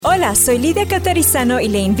Hola, soy Lidia Catarizano y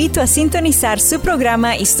le invito a sintonizar su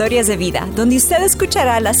programa Historias de Vida, donde usted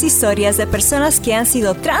escuchará las historias de personas que han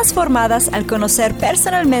sido transformadas al conocer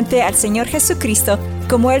personalmente al Señor Jesucristo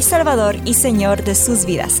como el Salvador y Señor de sus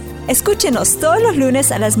vidas. Escúchenos todos los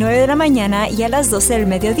lunes a las 9 de la mañana y a las 12 del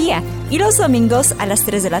mediodía, y los domingos a las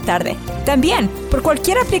 3 de la tarde. También por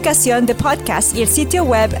cualquier aplicación de podcast y el sitio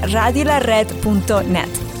web radiolared.net.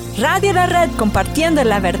 Radio La Red, compartiendo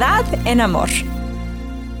la verdad en amor.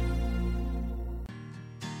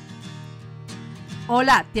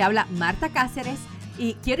 Hola, te habla Marta Cáceres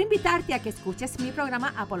y quiero invitarte a que escuches mi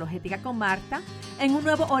programa Apologética con Marta en un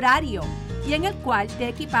nuevo horario y en el cual te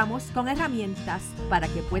equipamos con herramientas para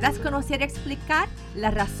que puedas conocer y explicar la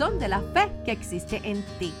razón de la fe que existe en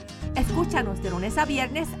ti. Escúchanos de lunes a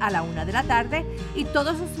viernes a la 1 de la tarde y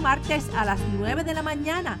todos los martes a las 9 de la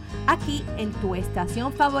mañana aquí en tu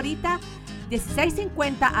estación favorita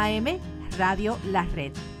 1650 AM Radio La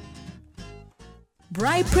Red.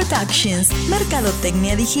 Bright Productions,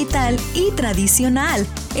 mercadotecnia digital y tradicional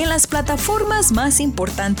en las plataformas más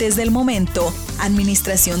importantes del momento,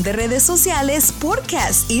 administración de redes sociales,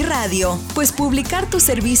 podcast y radio. Pues publicar tu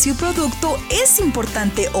servicio y producto es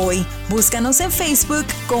importante hoy. Búscanos en Facebook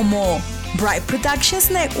como Bright Productions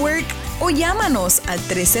Network o llámanos al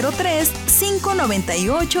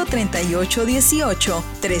 303-598-3818,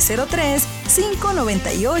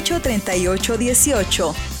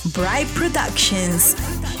 303-598-3818. Bright Productions.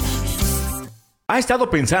 ¿Ha estado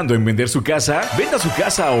pensando en vender su casa? Venda su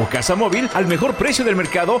casa o casa móvil al mejor precio del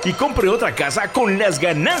mercado y compre otra casa con las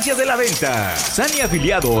ganancias de la venta. Sani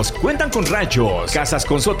Afiliados cuentan con ranchos, casas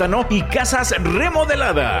con sótano y casas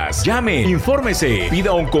remodeladas. Llame, infórmese,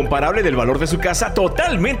 pida un comparable del valor de su casa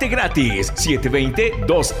totalmente gratis.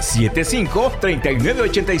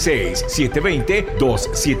 720-275-3986.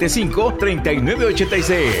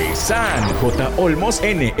 720-275-3986. San J. Olmos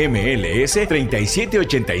NMLS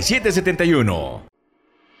 378771.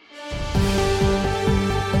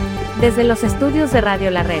 Desde los estudios de Radio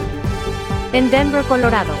La Red, en Denver,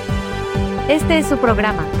 Colorado. Este es su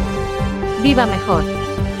programa, Viva Mejor,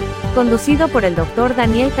 conducido por el Dr.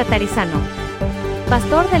 Daniel Catarizano,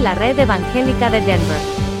 pastor de la Red Evangélica de Denver.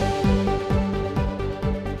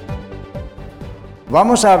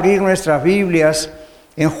 Vamos a abrir nuestras Biblias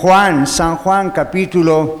en San Juan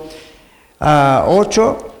capítulo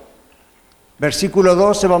 8. Versículo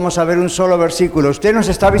 12, vamos a ver un solo versículo. Usted nos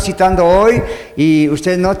está visitando hoy y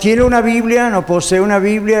usted no tiene una Biblia, no posee una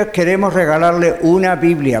Biblia, queremos regalarle una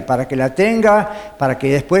Biblia para que la tenga, para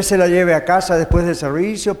que después se la lleve a casa después del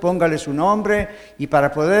servicio, póngale su nombre y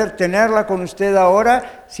para poder tenerla con usted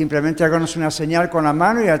ahora, simplemente háganos una señal con la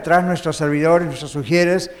mano y atrás nuestros servidores, nuestros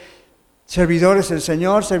sugieres, servidores del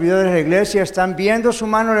Señor, servidores de la iglesia, están viendo su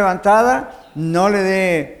mano levantada. No le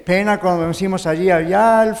dé pena cuando decimos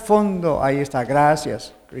allá al fondo. Ahí está,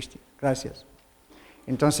 gracias, Cristi, gracias.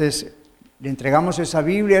 Entonces, le entregamos esa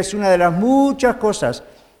Biblia. Es una de las muchas cosas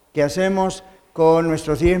que hacemos con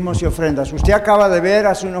nuestros diezmos y ofrendas. Usted acaba de ver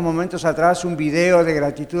hace unos momentos atrás un video de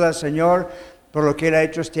gratitud al Señor por lo que Él ha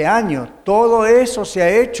hecho este año. Todo eso se ha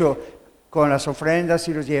hecho con las ofrendas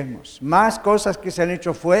y los diezmos. Más cosas que se han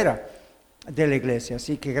hecho fuera de la iglesia.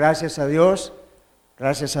 Así que gracias a Dios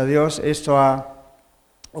esto ha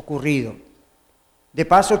ocurrido. De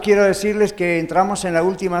paso quiero decirles que entramos en la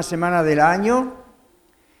última semana del año.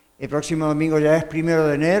 El próximo domingo ya es 1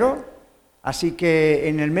 de enero. Así que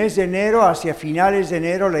en el mes de enero, hacia finales de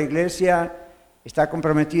enero, la iglesia está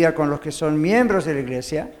comprometida con los que son miembros de la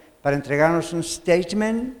iglesia para entregarnos un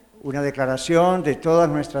statement, una declaración de todas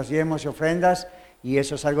nuestras diezmos y ofrendas, y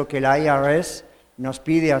eso es algo que el IRS nos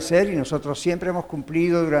pide hacer y nosotros siempre hemos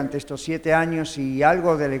cumplido durante estos 7 años y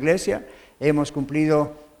algo de la iglesia, hemos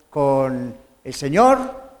cumplido con el Señor,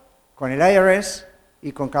 con el IRS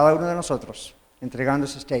y con cada uno de nosotros, entregando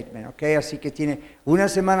ese statement, ¿ok? Así que tiene una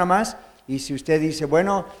semana más y si usted dice,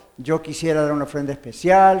 bueno, yo quisiera dar una ofrenda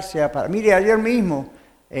especial, sea para... Mire, ayer mismo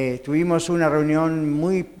tuvimos una reunión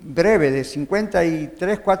muy breve de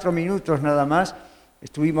 4 minutos nada más.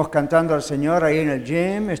 Estuvimos cantando al Señor ahí en el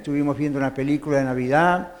gym, estuvimos viendo una película de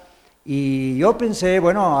Navidad y yo pensé,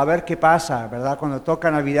 bueno, a ver qué pasa, ¿verdad? Cuando toca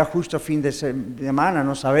Navidad justo fin de semana,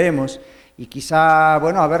 no sabemos. Y quizá,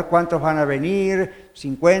 bueno, a ver cuántos van a venir,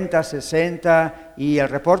 50, 60, y el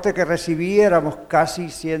reporte que recibí éramos casi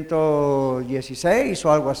 116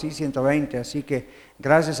 o algo así, 120, así que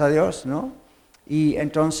gracias a Dios, ¿no? Y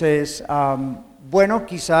entonces, bueno,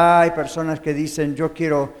 quizá hay personas que dicen, yo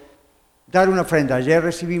quiero dar una ofrenda. Ayer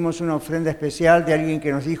recibimos una ofrenda especial de alguien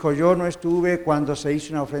que nos dijo, yo no estuve cuando se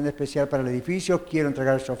hizo una ofrenda especial para el edificio, quiero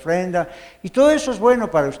entregar esa ofrenda. Y todo eso es bueno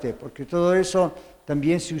para usted, porque todo eso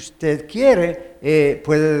también si usted quiere,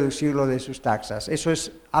 puede deducirlo de sus taxas. Eso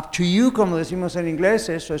es up to you, como decimos en inglés,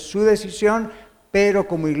 eso es su decisión, pero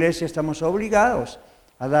como iglesia estamos obligados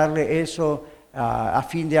a darle eso a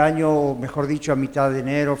fin de año, o mejor dicho, a mitad de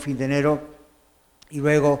enero, fin de enero, y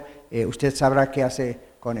luego usted sabrá qué hace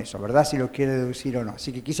con eso, ¿verdad? Si lo quiere deducir o no.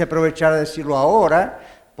 Así que quise aprovechar de decirlo ahora,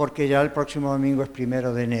 porque ya el próximo domingo es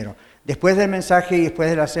 1 de enero. Después del mensaje y después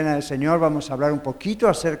de la Cena del Señor vamos a hablar un poquito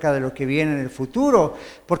acerca de lo que viene en el futuro,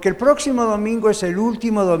 porque el próximo domingo es el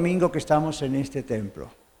último domingo que estamos en este templo.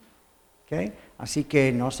 ¿Okay? Así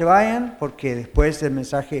que no se vayan, porque después del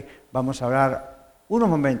mensaje vamos a hablar unos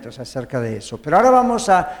momentos acerca de eso. Pero ahora vamos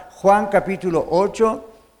a Juan capítulo 8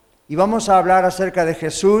 y vamos a hablar acerca de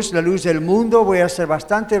Jesús, la luz del mundo. Voy a ser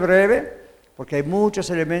bastante breve, porque hay muchos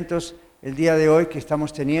elementos el día de hoy que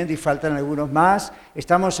estamos teniendo y faltan algunos más.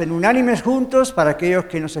 Estamos en Unánimes Juntos, para aquellos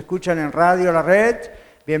que nos escuchan en Radio La Red,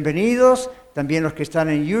 bienvenidos. También los que están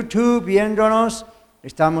en YouTube viéndonos,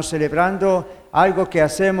 estamos celebrando algo que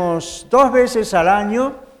hacemos 2 veces al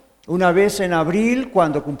año, una vez en abril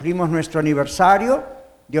cuando cumplimos nuestro aniversario.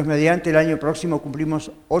 Dios mediante, el año próximo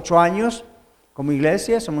cumplimos 8 años como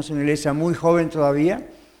iglesia, somos una iglesia muy joven todavía.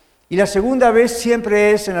 Y la segunda vez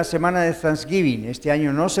siempre es en la semana de Thanksgiving. Este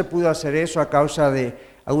año no se pudo hacer eso a causa de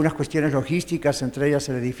algunas cuestiones logísticas, entre ellas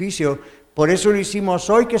el edificio. Por eso lo hicimos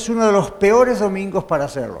hoy, que es uno de los peores domingos para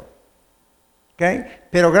hacerlo. ¿Okay?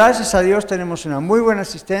 Pero gracias a Dios tenemos una muy buena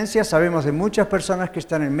asistencia. Sabemos de muchas personas que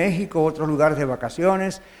están en México u otros lugares de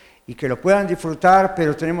vacaciones y que lo puedan disfrutar,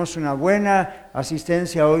 pero tenemos una buena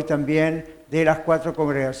asistencia hoy también de las 4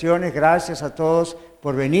 congregaciones. Gracias a todos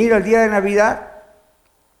por venir al día de Navidad.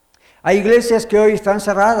 Hay iglesias que hoy están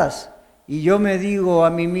cerradas y yo me digo a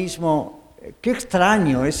mí mismo, qué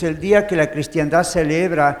extraño, es el día que la cristiandad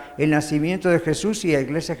celebra el nacimiento de Jesús y hay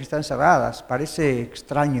iglesias que están cerradas. Parece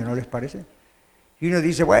extraño, ¿no les parece? Y uno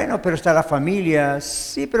dice, bueno, pero está la familia.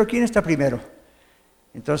 Sí, pero ¿quién está primero?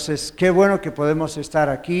 Entonces, qué bueno que podemos estar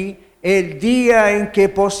aquí el día en que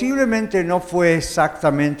posiblemente no fue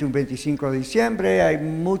exactamente un 25 de diciembre, hay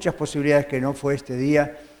muchas posibilidades que no fue este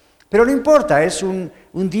día. Pero no importa, es un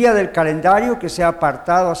día del calendario que se ha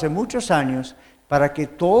apartado hace muchos años para que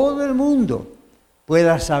todo el mundo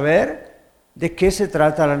pueda saber de qué se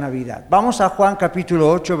trata la Navidad. Vamos a Juan capítulo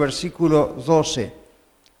 8, versículo 12.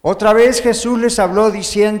 Otra vez Jesús les habló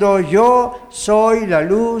diciendo, yo soy la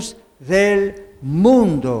luz del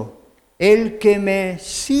mundo. El que me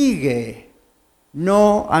sigue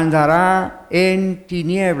no andará en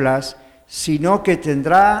tinieblas, sino que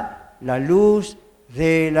tendrá la luz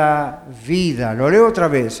de la vida. Lo leo otra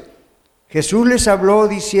vez. Jesús les habló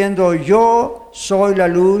diciendo, yo soy la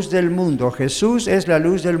luz del mundo. Jesús es la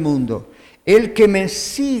luz del mundo. El que me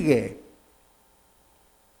sigue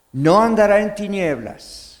no andará en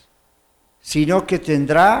tinieblas, sino que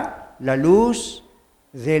tendrá la luz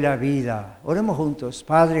de la vida. Oremos juntos.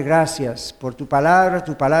 Padre, gracias por tu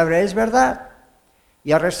palabra es verdad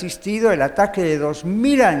y ha resistido el ataque de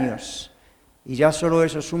 2000 años y ya solo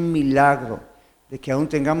eso es un milagro de que aún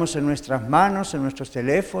tengamos en nuestras manos, en nuestros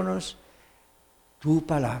teléfonos, tu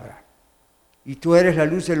palabra. Y tú eres la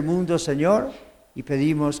luz del mundo, Señor, y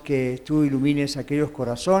pedimos que tú ilumines aquellos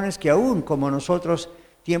corazones que aún como nosotros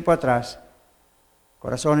tiempo atrás,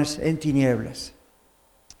 corazones en tinieblas,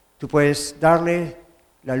 tú puedes darle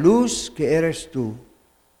la luz que eres tú,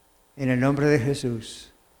 en el nombre de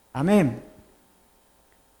Jesús. Amén.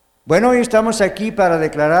 Bueno, hoy estamos aquí para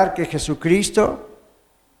declarar que Jesucristo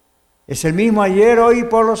es el mismo ayer, hoy y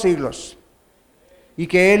por los siglos, y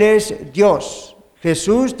que Él es Dios.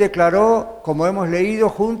 Jesús declaró, como hemos leído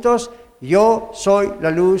juntos, yo soy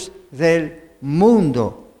la luz del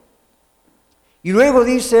mundo. Y luego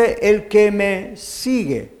dice, el que me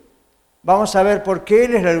sigue. Vamos a ver por qué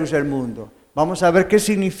Él es la luz del mundo. Vamos a ver qué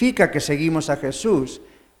significa que seguimos a Jesús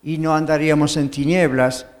y no andaríamos en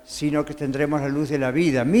tinieblas, sino que tendremos la luz de la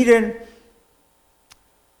vida. Miren,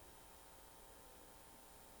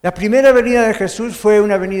 la primera venida de Jesús fue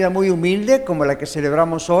una venida muy humilde, como la que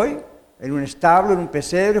celebramos hoy, en un establo, en un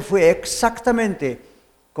pesebre. Fue exactamente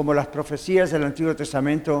como las profecías del Antiguo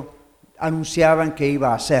Testamento anunciaban que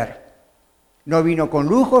iba a ser. No vino con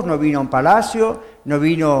lujos, no vino a un palacio, no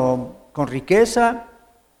vino con riqueza,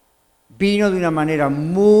 vino de una manera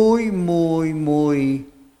muy, muy, muy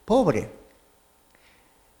pobre.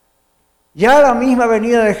 Ya la misma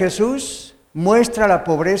venida de Jesús muestra la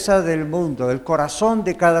pobreza del mundo, del corazón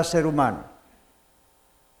de cada ser humano.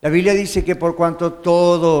 La Biblia dice que por cuanto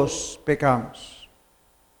todos pecamos,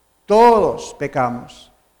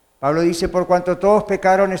 Pablo dice, por cuanto todos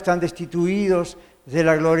pecaron están destituidos de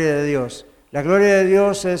la gloria de Dios. La gloria de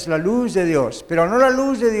Dios es la luz de Dios, pero no la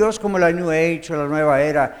luz de Dios como la New Age o la Nueva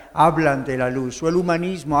Era hablan de la luz, o el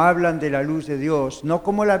humanismo hablan de la luz de Dios, no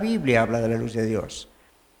como la Biblia habla de la luz de Dios.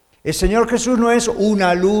 El Señor Jesús no es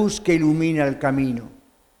una luz que ilumina el camino,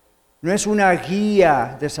 no es una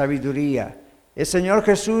guía de sabiduría. El Señor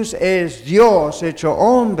Jesús es Dios hecho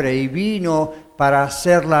hombre y vino para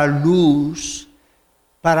hacer la luz,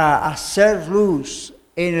 para hacer luz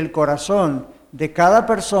en el corazón de cada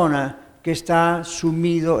persona que está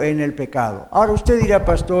sumido en el pecado. Ahora usted dirá,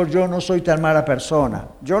 pastor, yo no soy tan mala persona.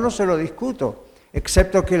 Yo no se lo discuto,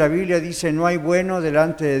 excepto que la Biblia dice no hay bueno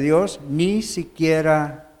delante de Dios, ni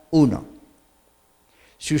siquiera uno.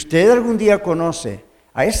 Si usted algún día conoce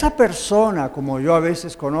a esa persona, como yo a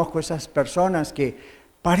veces conozco esas personas que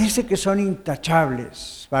parece que son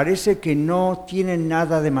intachables, parece que no tienen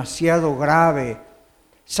nada demasiado grave,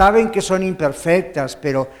 saben que son imperfectas,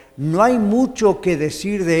 pero no hay mucho que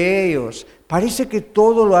decir de ellos. Parece que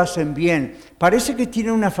todo lo hacen bien. Parece que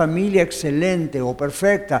tienen una familia excelente o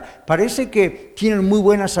perfecta. Parece que tienen muy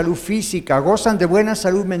buena salud física, gozan de buena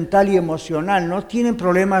salud mental y emocional, no tienen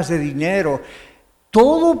problemas de dinero.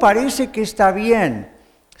 Todo parece que está bien.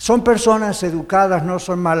 Son personas educadas, no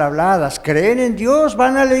son mal habladas. Creen en Dios,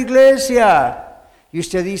 van a la iglesia. Y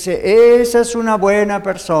usted dice, esa es una buena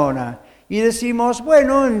persona. Y decimos,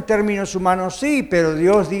 bueno, en términos humanos sí, pero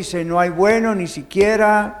Dios dice, no hay bueno ni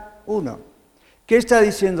siquiera uno. ¿Qué está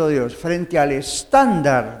diciendo Dios? Frente al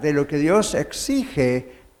estándar de lo que Dios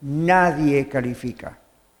exige, nadie califica.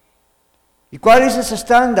 ¿Y cuál es ese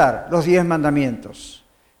estándar? Los 10 mandamientos.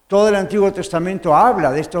 Todo el Antiguo Testamento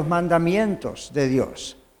habla de estos mandamientos de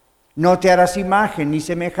Dios. No te harás imagen ni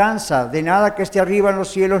semejanza de nada que esté arriba en los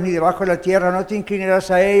cielos ni debajo de la tierra, no te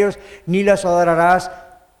inclinarás a ellos ni las adorarás.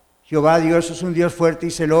 Jehová Dios es un Dios fuerte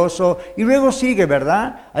y celoso. Y luego sigue,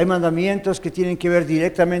 ¿verdad? Hay mandamientos que tienen que ver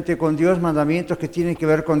directamente con Dios, mandamientos que tienen que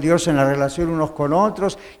ver con Dios en la relación unos con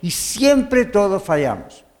otros. Y siempre todos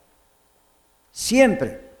fallamos.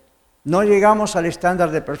 Siempre. No llegamos al estándar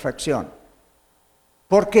de perfección.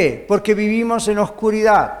 ¿Por qué? Porque vivimos en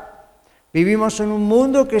oscuridad. Vivimos en un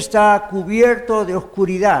mundo que está cubierto de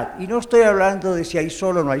oscuridad. Y no estoy hablando de si hay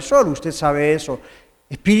sol o no hay sol, usted sabe eso.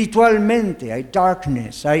 Espiritualmente hay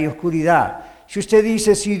darkness, hay oscuridad. Si usted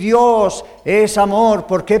dice, si Dios es amor,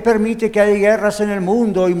 ¿por qué permite que haya guerras en el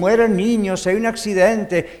mundo y mueran niños, hay un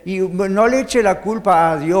accidente? Y no le eche la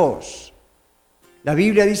culpa a Dios. La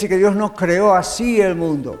Biblia dice que Dios no creó así el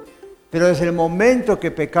mundo. Pero desde el momento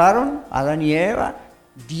que pecaron, Adán y Eva,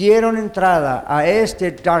 dieron entrada a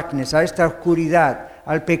este darkness, a esta oscuridad,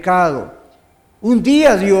 al pecado. Un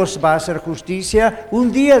día Dios va a hacer justicia,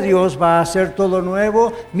 un día Dios va a hacer todo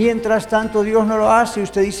nuevo, mientras tanto Dios no lo hace. Y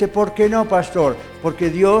usted dice, ¿por qué no, pastor? Porque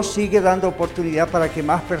Dios sigue dando oportunidad para que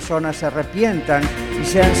más personas se arrepientan y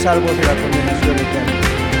sean salvos de la condenación eterna.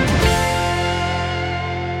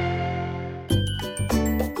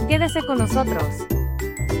 Quédese con nosotros.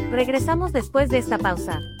 Regresamos después de esta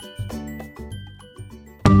pausa.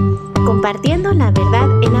 Compartiendo la verdad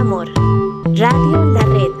en amor. Radio La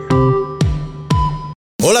Red.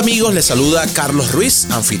 Hola amigos, les saluda Carlos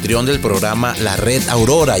Ruiz, anfitrión del programa La Red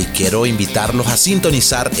Aurora, y quiero invitarlos a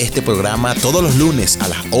sintonizar este programa todos los lunes a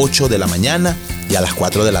las 8 de la mañana y a las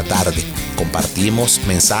 4 de la tarde. Compartimos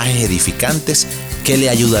mensajes edificantes que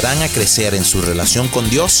le ayudarán a crecer en su relación con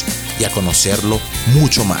Dios y a conocerlo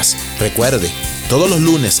mucho más. Recuerde, todos los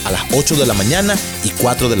lunes a las 8 de la mañana y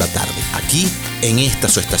 4 de la tarde, aquí en esta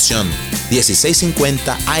su estación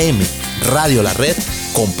 1650 AM, Radio La Red,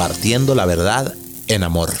 compartiendo la verdad en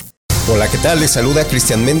amor. Hola, ¿qué tal? Les saluda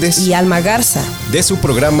Cristian Méndez y Alma Garza de su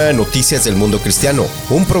programa Noticias del Mundo Cristiano,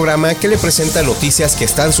 un programa que le presenta noticias que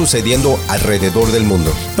están sucediendo alrededor del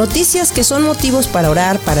mundo. Noticias que son motivos para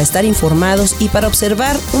orar, para estar informados y para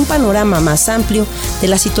observar un panorama más amplio de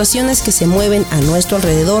las situaciones que se mueven a nuestro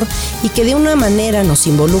alrededor y que de una manera nos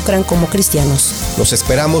involucran como cristianos. Los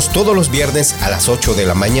esperamos todos los viernes a las 8 de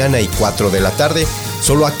la mañana y 4 de la tarde,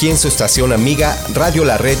 solo aquí en su estación amiga Radio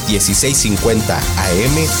La Red 1650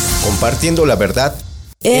 AM, compartiendo la verdad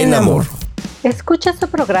en amor. Escucha su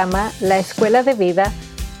programa La Escuela de Vida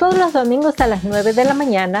todos los domingos a las 9 de la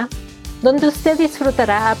mañana, donde usted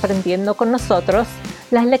disfrutará aprendiendo con nosotros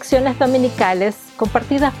las lecciones dominicales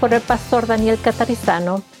compartidas por el pastor Daniel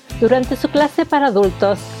Catarizano durante su clase para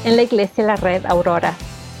adultos en la Iglesia La Red Aurora.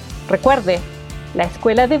 Recuerde, La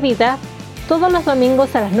Escuela de Vida todos los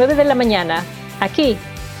domingos a las 9 de la mañana, aquí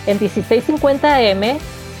en 1650 AM,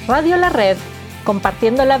 Radio La Red,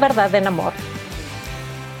 compartiendo la verdad en amor.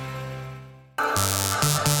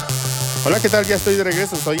 Hola, ¿qué tal? Ya estoy de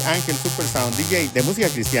regreso. Soy Ángel Supersound, DJ de música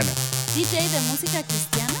cristiana. ¿DJ de música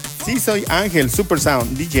cristiana? Sí, soy Ángel Super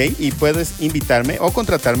Sound DJ y puedes invitarme o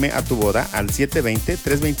contratarme a tu boda al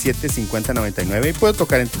 720-327-5099 y puedo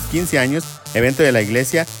tocar en tus 15 años, evento de la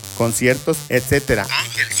iglesia, conciertos, etc.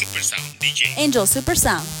 Ángel Super Sound DJ. Angel Super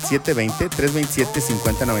Sound.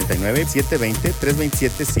 720-327-5099.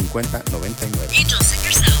 720-327-5099. Angel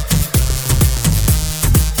Super Sound.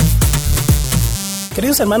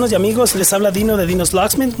 Queridos hermanos y amigos, les habla Dino de Dino's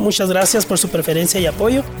Locksmith. Muchas gracias por su preferencia y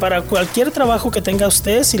apoyo. Para cualquier trabajo que tenga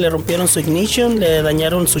usted, si le rompieron su ignition, le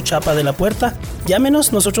dañaron su chapa de la puerta,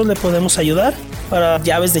 llámenos, nosotros le podemos ayudar. Para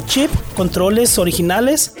llaves de chip, controles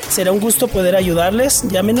originales, será un gusto poder ayudarles.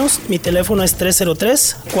 Llámenos, mi teléfono es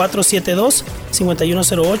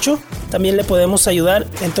 303-472-5108. También le podemos ayudar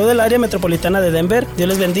en todo el área metropolitana de Denver. Dios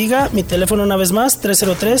les bendiga. Mi teléfono una vez más,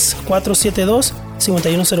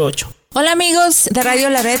 303-472-5108. Hola amigos de Radio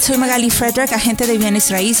La Red, soy Magali Frederick, agente de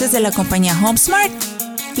bienes raíces de la compañía HomeSmart,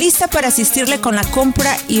 lista para asistirle con la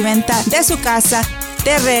compra y venta de su casa,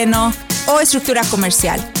 terreno o estructura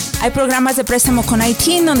comercial. Hay programas de préstamo con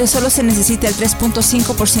ITIN donde solo se necesita el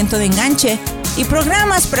 3.5% de enganche y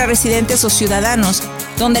programas para residentes o ciudadanos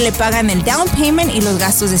donde le pagan el down payment y los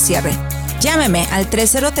gastos de cierre. Llámeme al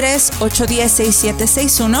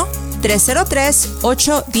 303-810-6761.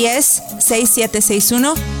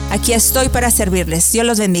 303-810-6761. Aquí estoy para servirles. Dios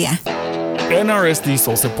los bendiga. NRS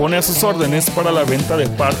Diesel se pone a sus órdenes para la venta de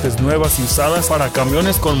partes nuevas y usadas para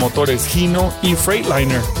camiones con motores Hino y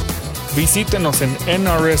Freightliner. Visítenos en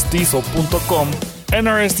nrsdiesel.com,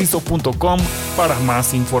 nrsdiesel.com para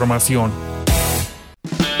más información.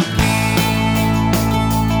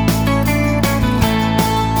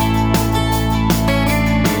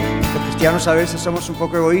 Cristianos a veces somos un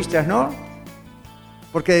poco egoístas, ¿no?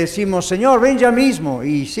 Porque decimos, Señor, ven ya mismo.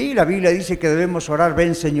 Y sí, la Biblia dice que debemos orar,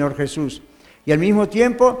 ven Señor Jesús. Y al mismo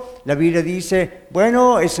tiempo, la Biblia dice,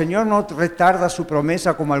 bueno, el Señor no retarda su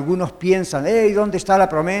promesa como algunos piensan. ¿Dónde está la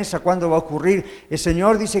promesa? ¿Cuándo va a ocurrir? El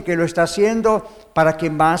Señor dice que lo está haciendo para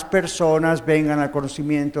que más personas vengan al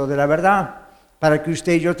conocimiento de la verdad. Para que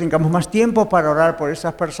usted y yo tengamos más tiempo para orar por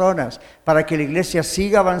esas personas, para que la iglesia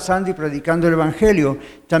siga avanzando y predicando el Evangelio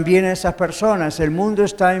también a esas personas. El mundo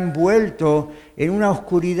está envuelto en una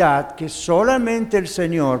oscuridad que solamente el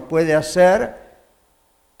Señor puede hacer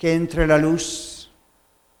que entre la luz,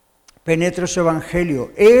 penetre su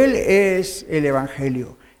Evangelio. Él es el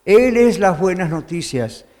Evangelio, Él es las buenas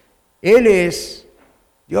noticias, Él es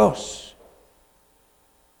Dios.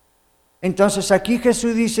 Entonces aquí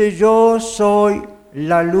Jesús dice, yo soy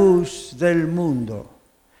la luz del mundo.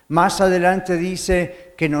 Más adelante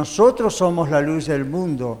dice que nosotros somos la luz del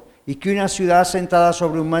mundo y que una ciudad sentada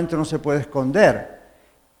sobre un manto no se puede esconder.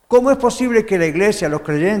 ¿Cómo es posible que la iglesia, los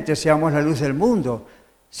creyentes, seamos la luz del mundo?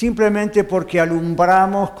 Simplemente porque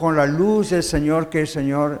alumbramos con la luz del Señor, que el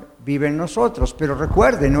Señor vive en nosotros. Pero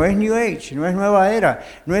recuerde, no es New Age, no es nueva era,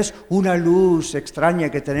 no es una luz extraña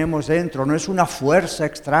que tenemos dentro, no es una fuerza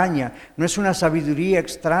extraña, no es una sabiduría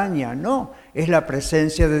extraña, no. Es la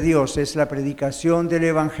presencia de Dios, es la predicación del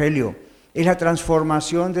Evangelio, es la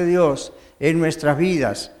transformación de Dios en nuestras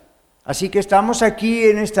vidas. Así que estamos aquí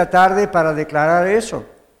en esta tarde para declarar eso.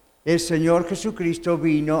 El Señor Jesucristo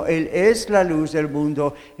vino, Él es la luz del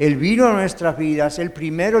mundo, Él vino a nuestras vidas, Él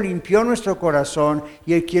primero limpió nuestro corazón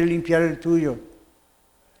y Él quiere limpiar el tuyo.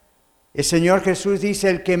 El Señor Jesús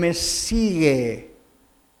dice, el que me sigue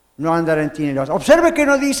no andará en tinieblas. Observe que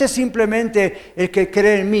no dice simplemente el que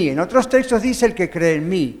cree en mí, en otros textos dice el que cree en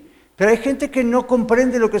mí, pero hay gente que no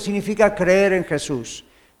comprende lo que significa creer en Jesús.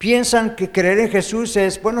 Piensan que creer en Jesús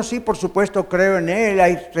es, bueno, sí, por supuesto creo en Él,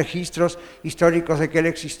 hay registros históricos de que Él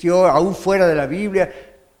existió, aún fuera de la Biblia.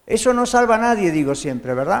 Eso no salva a nadie, digo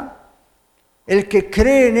siempre, ¿verdad? El que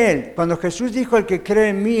cree en Él, cuando Jesús dijo el que cree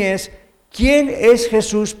en mí es, ¿quién es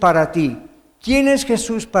Jesús para ti? ¿Quién es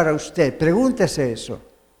Jesús para usted? Pregúntese eso.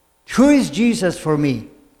 Who is Jesus for me?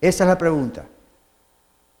 Esa es la pregunta.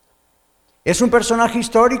 ¿Es un personaje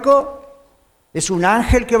histórico? ¿Es un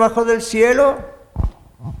ángel que bajó del cielo?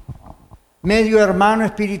 ¿Medio hermano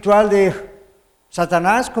espiritual de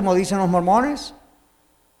Satanás, como dicen los mormones?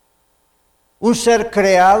 ¿Un ser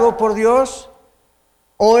creado por Dios?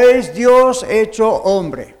 ¿O es Dios hecho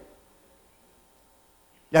hombre?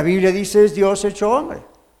 La Biblia dice es Dios hecho hombre.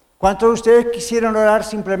 ¿Cuántos de ustedes quisieran orar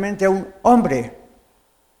simplemente a un hombre,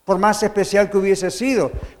 por más especial que hubiese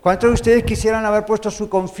sido? ¿Cuántos de ustedes quisieran haber puesto su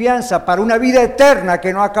confianza para una vida eterna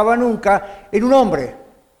que no acaba nunca en un hombre?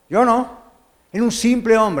 Yo no, en un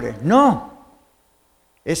simple hombre, no.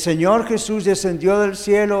 El Señor Jesús descendió del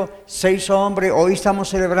cielo, se hizo hombre, hoy estamos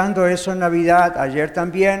celebrando eso en Navidad, ayer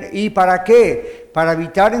también. ¿Y para qué? Para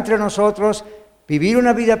habitar entre nosotros, vivir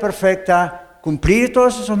una vida perfecta, cumplir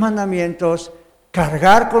todos esos mandamientos,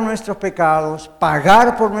 cargar con nuestros pecados,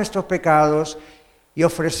 pagar por nuestros pecados y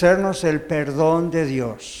ofrecernos el perdón de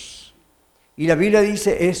Dios. Y la Biblia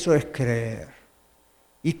dice, eso es creer.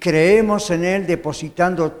 Y creemos en Él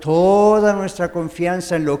depositando toda nuestra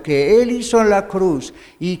confianza en lo que Él hizo en la cruz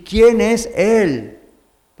y quién es Él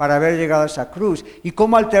para haber llegado a esa cruz. Y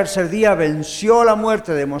cómo al tercer día venció la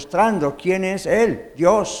muerte demostrando quién es Él,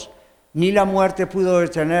 Dios. Ni la muerte pudo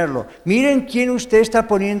detenerlo. Miren quién usted está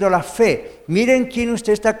poniendo la fe. Miren quién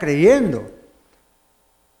usted está creyendo.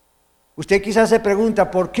 Usted quizás se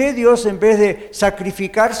pregunta, ¿por qué Dios en vez de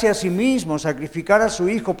sacrificarse a sí mismo, sacrificar a su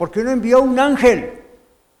Hijo, por qué no envió un ángel?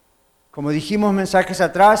 Como dijimos mensajes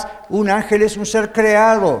atrás, un ángel es un ser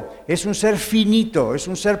creado, es un ser finito, es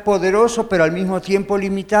un ser poderoso, pero al mismo tiempo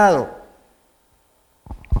limitado.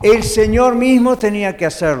 El Señor mismo tenía que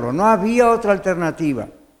hacerlo, no había otra alternativa.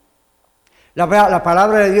 La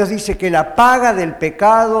palabra de Dios dice que la paga del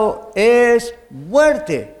pecado es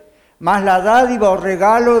muerte, mas la dádiva o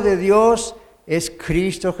regalo de Dios es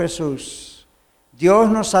Cristo Jesús. Dios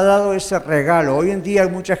nos ha dado ese regalo. Hoy en día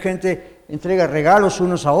mucha gente entrega regalos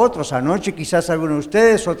unos a otros. Anoche quizás algunos de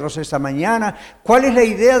ustedes, otros esta mañana. ¿Cuál es la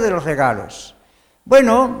idea de los regalos?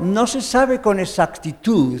 Bueno, no se sabe con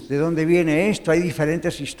exactitud de dónde viene esto. Hay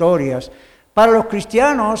diferentes historias. Para los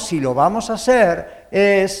cristianos, si lo vamos a hacer,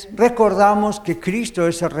 recordamos que Cristo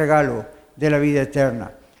es el regalo de la vida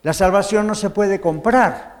eterna. La salvación no se puede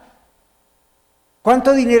comprar.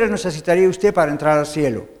 ¿Cuánto dinero necesitaría usted para entrar al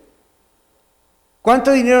cielo?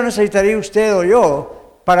 ¿Cuánto dinero necesitaría usted o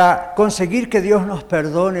yo para conseguir que Dios nos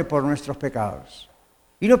perdone por nuestros pecados?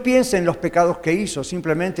 Y no piense en los pecados que hizo,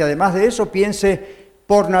 simplemente además de eso piense,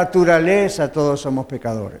 por naturaleza todos somos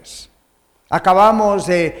pecadores. Acabamos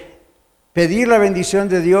de pedir la bendición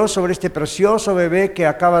de Dios sobre este precioso bebé que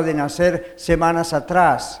acaba de nacer semanas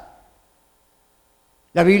atrás.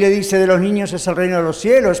 La Biblia dice de los niños es el reino de los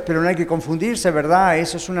cielos, pero no hay que confundirse, ¿verdad?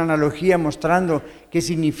 Eso es una analogía mostrando qué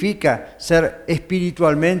significa ser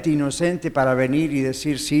espiritualmente inocente para venir y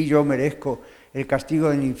decir, sí, yo merezco el castigo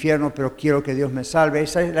del infierno, pero quiero que Dios me salve.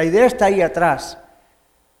 La idea está ahí atrás.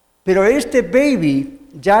 Pero este baby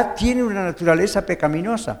ya tiene una naturaleza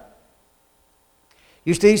pecaminosa.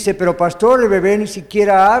 Y usted dice, pero pastor, el bebé ni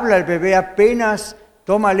siquiera habla, el bebé apenas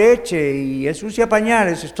toma leche y ensucia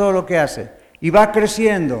pañales, es todo lo que hace. Y va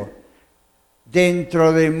creciendo.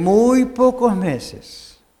 Dentro de muy pocos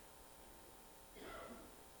meses,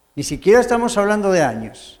 ni siquiera estamos hablando de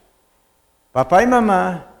años, papá y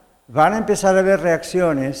mamá van a empezar a ver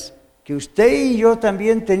reacciones que usted y yo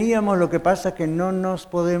también teníamos, lo que pasa que no nos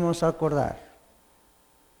podemos acordar.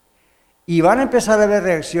 Y van a empezar a ver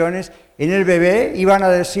reacciones en el bebé y van a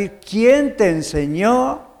decir, ¿quién te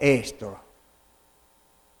enseñó esto?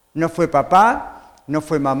 No fue papá, no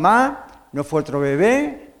fue mamá, no fue otro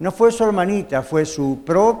bebé, no fue su hermanita, fue su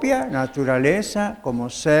propia naturaleza como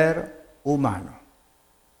ser humano.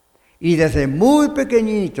 Y desde muy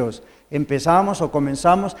pequeñitos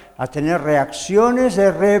comenzamos a tener reacciones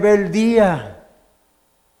de rebeldía.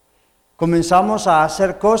 Comenzamos a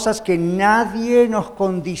hacer cosas que nadie nos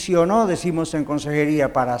condicionó, decimos en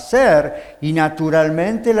consejería, para hacer, y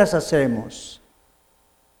naturalmente las hacemos.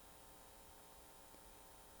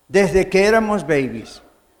 Desde que éramos babies.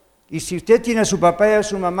 Y si usted tiene a su papá y a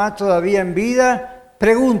su mamá todavía en vida,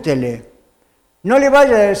 pregúntele. No le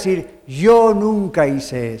vaya a decir, yo nunca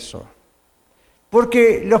hice eso.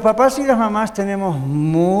 Porque los papás y las mamás tenemos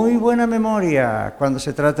muy buena memoria cuando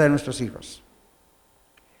se trata de nuestros hijos.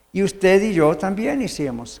 Y usted y yo también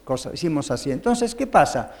hicimos así. Entonces, ¿qué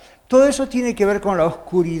pasa? Todo eso tiene que ver con la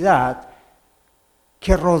oscuridad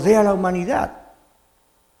que rodea a la humanidad.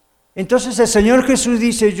 Entonces el Señor Jesús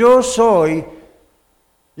dice, yo soy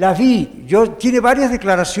la vid. Tiene varias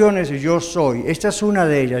declaraciones de yo soy. Esta es una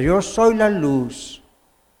de ellas. Yo soy la luz.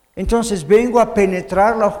 Entonces vengo a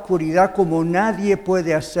penetrar la oscuridad como nadie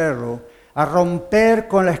puede hacerlo, a romper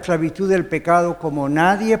con la esclavitud del pecado como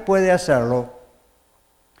nadie puede hacerlo.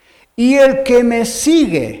 Y el que me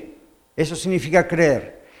sigue, eso significa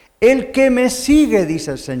creer, el que me sigue,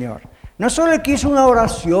 dice el Señor. No solo el que hizo una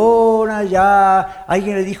oración allá,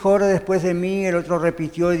 alguien le dijo, ora después de mí, el otro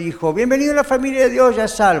repitió y dijo, bienvenido a la familia de Dios, ya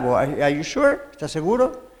es salvo. ¿Are you sure? ¿Estás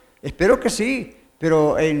seguro? Espero que sí,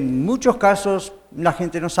 pero en muchos casos la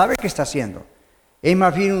gente no sabe qué está haciendo. Es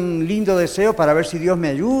más bien un lindo deseo para ver si Dios me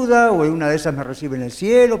ayuda o en una de esas me recibe en el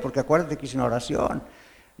cielo, porque acuérdate que hice una oración.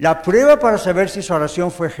 La prueba para saber si su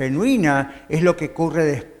oración fue genuina es lo que ocurre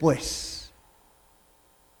después.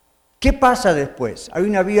 ¿Qué pasa después? ¿Hay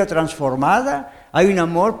una vida transformada? Hay un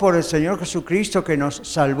amor por el Señor Jesucristo que nos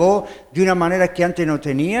salvó de una manera que antes no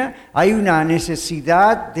tenía. Hay una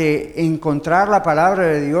necesidad de encontrar la palabra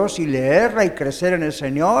de Dios y leerla y crecer en el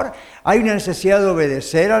Señor. Hay una necesidad de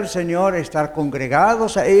obedecer al Señor, estar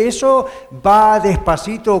congregados. Eso va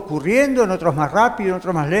despacito ocurriendo, en otros más rápido, en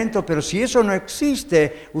otros más lento. Pero si eso no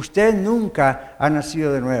existe, usted nunca ha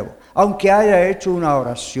nacido de nuevo, aunque haya hecho una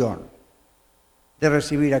oración de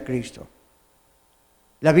recibir a Cristo.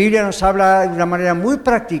 La Biblia nos habla de una manera muy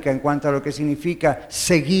práctica en cuanto a lo que significa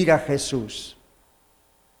seguir a Jesús.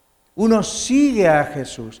 Uno sigue a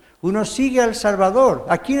Jesús, uno sigue al Salvador.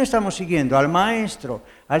 ¿A quién estamos siguiendo? Al Maestro,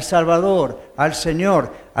 al Salvador, al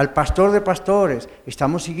Señor, al Pastor de pastores.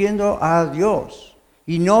 Estamos siguiendo a Dios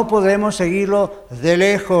y no podemos seguirlo de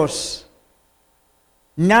lejos.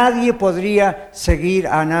 Nadie podría seguir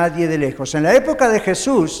a nadie de lejos. En la época de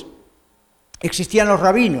Jesús existían los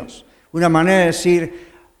rabinos, una manera de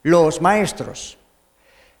decir los maestros.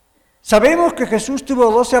 Sabemos que Jesús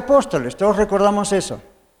tuvo 12 apóstoles, todos recordamos eso.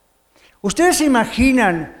 ¿Ustedes se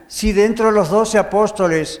imaginan si dentro de los 12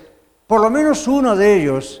 apóstoles, por lo menos uno de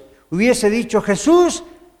ellos hubiese dicho: Jesús,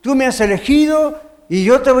 tú me has elegido y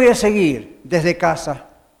yo te voy a seguir desde casa?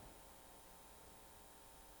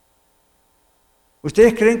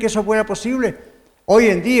 ¿Ustedes creen que eso fuera posible? Hoy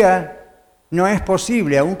en día no es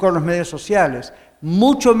posible, aún con los medios sociales,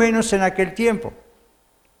 mucho menos en aquel tiempo.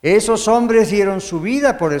 Esos hombres dieron su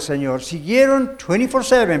vida por el Señor, siguieron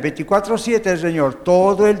 24/7, 24/7 al Señor,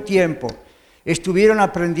 todo el tiempo. Estuvieron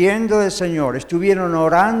aprendiendo del Señor, estuvieron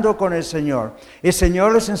orando con el Señor. El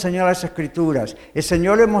Señor les enseñó las Escrituras, el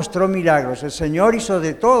Señor les mostró milagros, el Señor hizo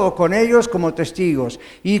de todo con ellos como testigos.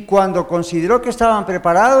 Y cuando consideró que estaban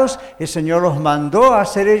preparados, el Señor los mandó a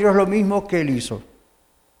hacer ellos lo mismo que Él hizo.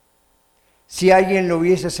 Si alguien lo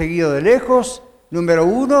hubiese seguido de lejos, número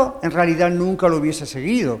uno, en realidad nunca lo hubiese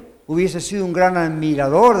seguido. Hubiese sido un gran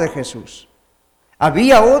admirador de Jesús.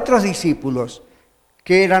 Había otros discípulos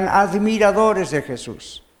que eran admiradores de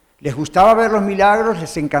Jesús. Les gustaba ver los milagros,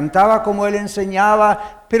 les encantaba cómo Él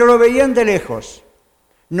enseñaba, pero lo veían de lejos.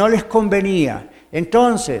 No les convenía.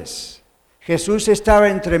 Entonces, Jesús estaba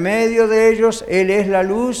entre medio de ellos, Él es la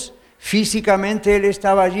luz. Físicamente Él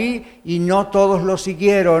estaba allí y no todos lo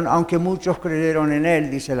siguieron, aunque muchos creyeron en Él,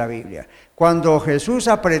 dice la Biblia. Cuando Jesús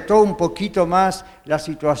apretó un poquito más la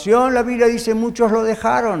situación, la Biblia dice muchos lo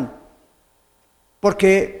dejaron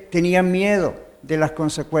porque tenían miedo de las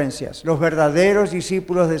consecuencias. Los verdaderos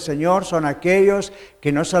discípulos del Señor son aquellos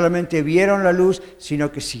que no solamente vieron la luz,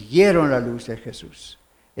 sino que siguieron la luz de Jesús.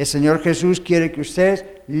 El Señor Jesús quiere que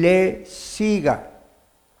usted le siga.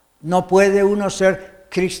 No puede uno ser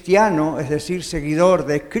cristiano, es decir, seguidor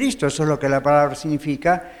de Cristo, eso es lo que la palabra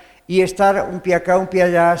significa, y estar un pie acá, un pie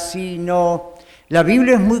allá, sino la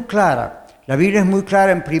Biblia es muy clara. La Biblia es muy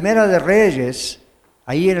clara en Primera de Reyes,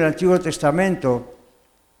 ahí en el Antiguo Testamento,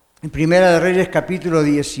 en Primera de Reyes capítulo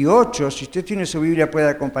 18, si usted tiene su Biblia puede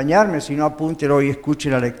acompañarme, si no apúntelo y escuche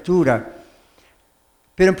la lectura.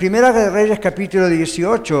 Pero en Primera de Reyes capítulo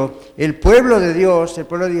 18, el pueblo de Dios, el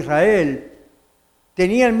pueblo de Israel,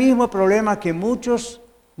 tenía el mismo problema que muchos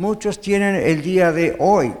tienen el día de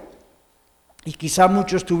hoy. Y quizá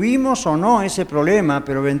muchos tuvimos o no ese problema,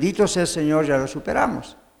 pero bendito sea el Señor, ya lo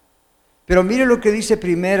superamos. Pero mire lo que dice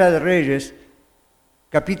Primera de Reyes,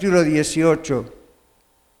 capítulo 18.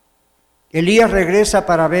 Elías regresa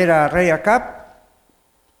para ver a rey Acab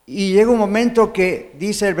y llega un momento que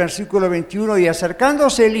dice el versículo 21, y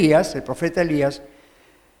acercándose Elías, el profeta Elías,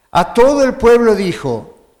 a todo el pueblo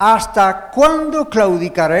dijo: ¿hasta cuándo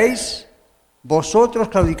claudicaréis? Vosotros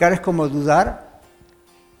claudicaréis como dudar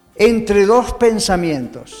entre dos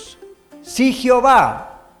pensamientos. Si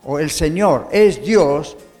Jehová o el Señor es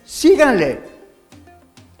Dios, síganle.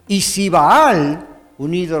 Y si Baal,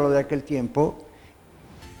 un ídolo de aquel tiempo,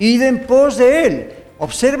 id en pos de él.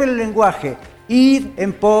 Observe el lenguaje. Id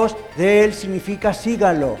en pos de él significa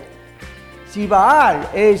síganlo. Si Baal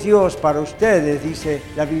es Dios para ustedes, dice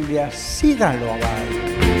la Biblia, síganlo a Baal.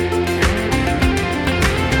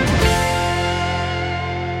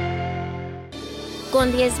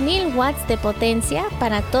 Con 10.000 watts de potencia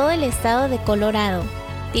para todo el estado de Colorado.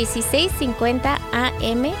 1650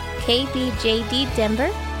 AM KBJD Denver,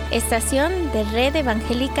 estación de Red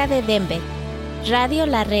Evangélica de Denver. Radio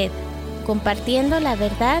La Red, compartiendo la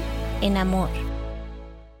verdad en amor.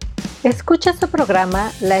 Escucha su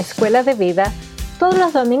programa La Escuela de Vida todos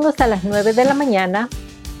los domingos a las 9 de la mañana,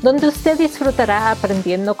 donde usted disfrutará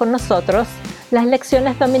aprendiendo con nosotros las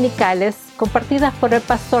lecciones dominicales compartidas por el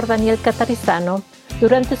pastor Daniel Catarizano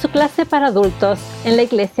durante su clase para adultos en la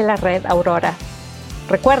Iglesia La Red Aurora.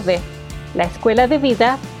 Recuerde, La Escuela de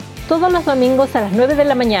Vida todos los domingos a las 9 de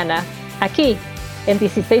la mañana, aquí en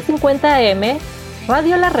 1650 AM,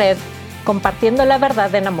 Radio La Red, compartiendo la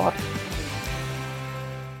verdad en amor.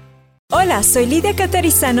 Hola, soy Lidia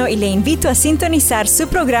Catarizano y le invito a sintonizar su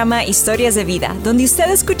programa Historias de Vida, donde usted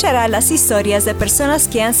escuchará las historias de personas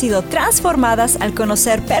que han sido transformadas al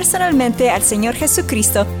conocer personalmente al Señor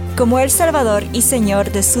Jesucristo como el Salvador y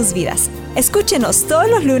Señor de sus vidas. Escúchenos todos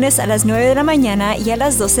los lunes a las 9 de la mañana y a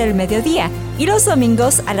las 12 del mediodía, y los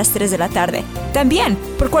domingos a las 3 de la tarde. También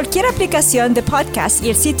por cualquier aplicación de podcast y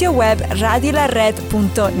el sitio web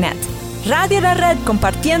radiolared.net. Radio La Red,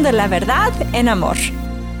 compartiendo la verdad en amor.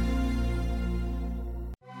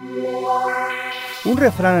 Un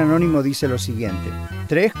refrán anónimo dice lo siguiente: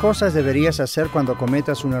 3 cosas deberías hacer cuando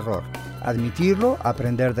cometas un error: admitirlo,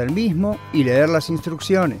 aprender del mismo y leer las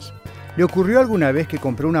instrucciones. ¿Le ocurrió alguna vez que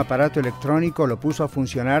compró un aparato electrónico, lo puso a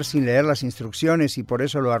funcionar sin leer las instrucciones y por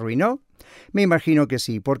eso lo arruinó? Me imagino que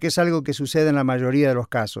sí, porque es algo que sucede en la mayoría de los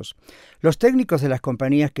casos. Los técnicos de las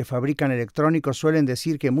compañías que fabrican electrónicos suelen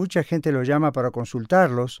decir que mucha gente lo llama para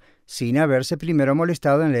consultarlos sin haberse primero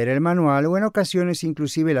molestado en leer el manual o en ocasiones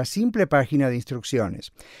inclusive la simple página de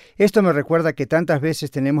instrucciones. Esto me recuerda que tantas veces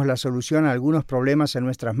tenemos la solución a algunos problemas en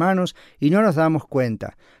nuestras manos y no nos damos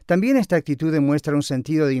cuenta. También esta actitud demuestra un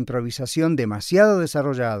sentido de improvisación demasiado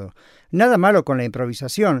desarrollado. Nada malo con la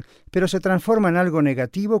improvisación, pero se transforma en algo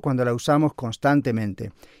negativo cuando la usamos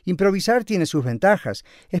constantemente. Improvisar tiene sus ventajas,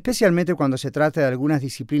 especialmente cuando se trata de algunas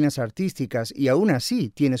disciplinas artísticas, y aún así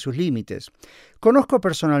tiene sus límites. Conozco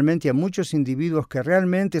personalmente a muchos individuos que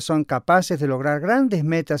realmente son capaces de lograr grandes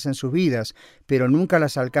metas en sus vidas, pero nunca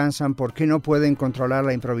las alcanzan porque no pueden controlar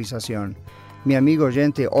la improvisación. Mi amigo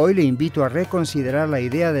oyente, hoy le invito a reconsiderar la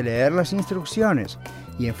idea de leer las instrucciones,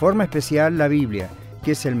 y en forma especial la Biblia,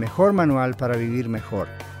 que es el mejor manual para vivir mejor.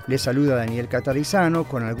 Le saluda Daniel Catarizano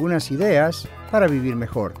con algunas ideas para vivir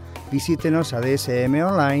mejor. Visítenos a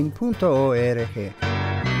dsmonline.org.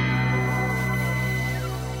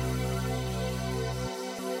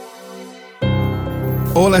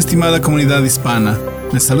 Hola, estimada comunidad hispana.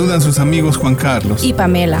 Les saludan sus amigos Juan Carlos y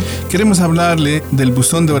Pamela. Queremos hablarle del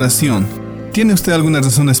buzón de oración. ¿Tiene usted alguna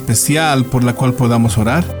razón especial por la cual podamos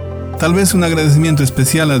orar? Tal vez un agradecimiento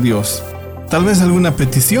especial a Dios. Tal vez alguna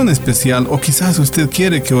petición especial, o quizás usted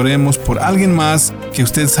quiere que oremos por alguien más que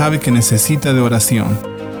usted sabe que necesita de oración.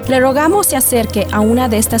 Le rogamos se acerque a una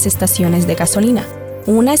de estas estaciones de gasolina.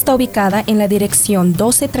 Una está ubicada en la dirección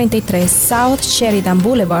 1233 South Sheridan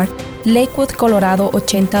Boulevard, Lakewood, Colorado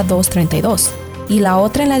 80232, y la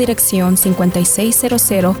otra en la dirección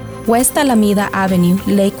 5600 West Alameda Avenue,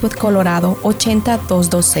 Lakewood, Colorado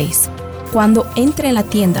 80226. Cuando entre en la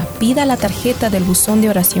tienda, pida la tarjeta del buzón de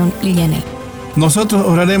oración y llénela. Nosotros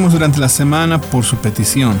oraremos durante la semana por su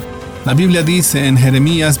petición. La Biblia dice en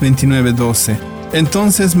Jeremías 29:12: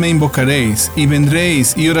 Entonces me invocaréis, y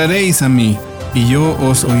vendréis, y oraréis a mí, y yo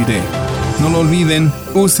os oiré. No lo olviden,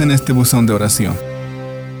 usen este buzón de oración.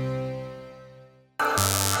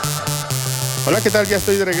 Hola, ¿qué tal? Ya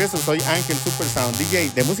estoy de regreso. Soy Ángel Supersound,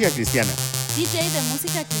 DJ de música cristiana. ¿DJ de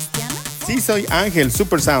música cristiana? Sí, soy Ángel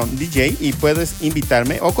Supersound, DJ, y puedes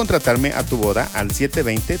invitarme o contratarme a tu boda al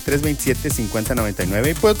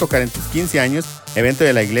 720-327-5099 y puedo tocar en tus 15 años, evento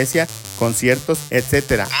de la iglesia, conciertos,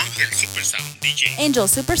 etc. Ángel Supersound, DJ. Angel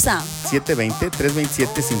Supersound.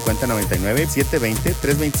 720-327-5099,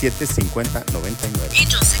 720-327-5099.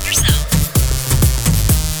 Angel Supersound.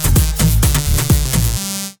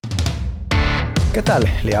 ¿Qué tal?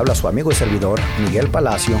 Le habla su amigo y servidor Miguel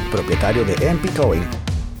Palacio, propietario de MP Towing.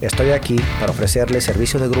 Estoy aquí para ofrecerle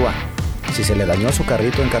servicio de grúa. Si se le dañó su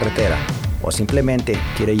carrito en carretera o simplemente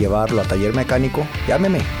quiere llevarlo a taller mecánico,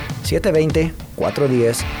 llámeme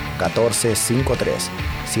 720-410-1453.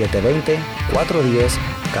 720-410-1453.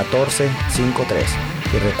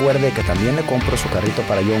 Y recuerde que también le compro su carrito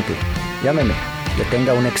para Yonke. Llámeme. Que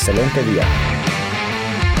tenga un excelente día.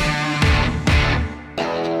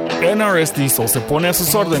 NRS Diesel se pone a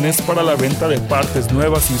sus órdenes para la venta de partes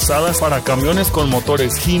nuevas y usadas para camiones con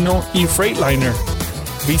motores Hino y Freightliner.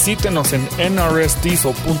 Visítenos en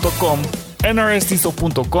nrsdiesel.com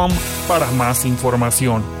para más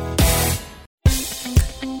información.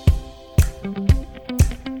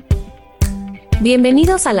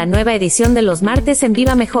 Bienvenidos a la nueva edición de los martes en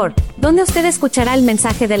Viva Mejor, donde usted escuchará el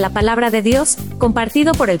mensaje de la Palabra de Dios,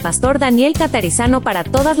 compartido por el pastor Daniel Catarizano para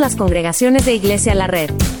todas las congregaciones de Iglesia La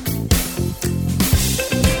Red.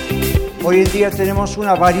 Hoy en día tenemos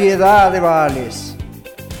una variedad de Baales.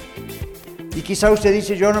 Y quizá usted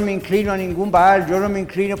dice, yo no me inclino a ningún Baal, yo no me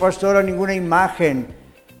inclino, pastor, a ninguna imagen.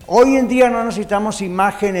 Hoy en día no necesitamos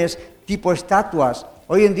imágenes tipo estatuas.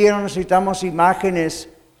 Hoy en día no necesitamos imágenes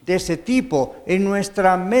de ese tipo. En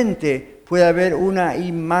nuestra mente puede haber una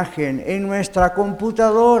imagen en nuestra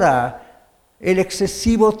computadora, el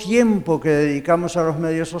excesivo tiempo que dedicamos a los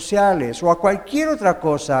medios sociales o a cualquier otra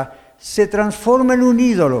cosa se transforma en un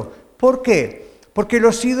ídolo. ¿Por qué? Porque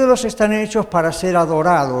los ídolos están hechos para ser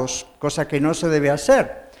adorados, cosa que no se debe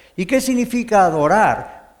hacer. ¿Y qué significa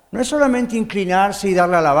adorar? No es solamente inclinarse y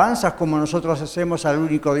darle alabanzas como nosotros hacemos al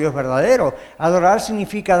único Dios verdadero. Adorar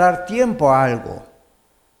significa dar tiempo a algo.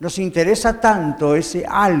 Nos interesa tanto ese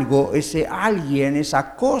algo, ese alguien,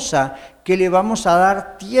 esa cosa que le vamos a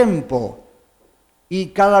dar tiempo. Y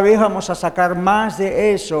cada vez vamos a sacar más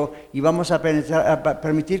de eso y vamos a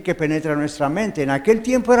permitir que penetre en nuestra mente. En aquel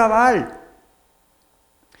tiempo era Baal.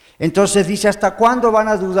 Entonces dice, ¿hasta cuándo van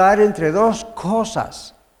a dudar entre dos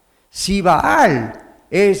cosas? Si Baal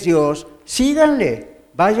es Dios, síganle,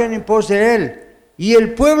 vayan en pos de él. Y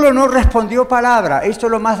el pueblo no respondió palabra. Esto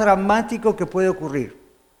es lo más dramático que puede ocurrir.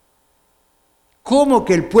 ¿Cómo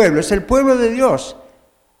que el pueblo? Es el pueblo de Dios.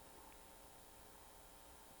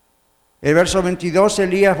 El verso 22,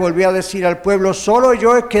 Elías volvió a decir al pueblo, solo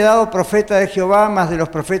yo he quedado profeta de Jehová, más de los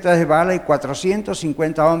profetas de Baal hay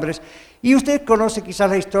 450 hombres. Y usted conoce quizás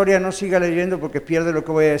la historia, no siga leyendo porque pierde lo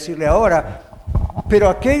que voy a decirle ahora. Pero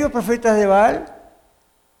aquellos profetas de Baal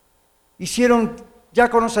hicieron, ya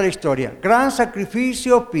conoce la historia, gran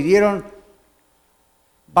sacrificio, pidieron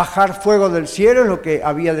bajar fuego del cielo, lo que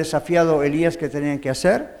había desafiado Elías que tenían que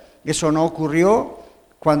hacer. Eso no ocurrió.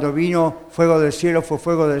 Cuando vino fuego del cielo fue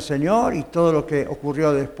fuego del Señor y todo lo que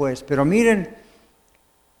ocurrió después. Pero miren,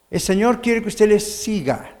 el Señor quiere que usted le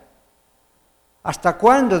siga. ¿Hasta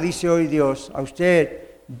cuándo, dice hoy Dios, a usted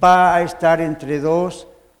va a estar entre dos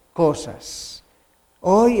cosas?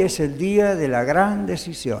 Hoy es el día de la gran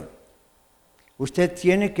decisión. Usted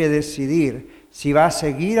tiene que decidir si va a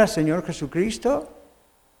seguir al Señor Jesucristo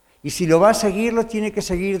y si lo va a seguir, lo tiene que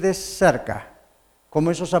seguir de cerca,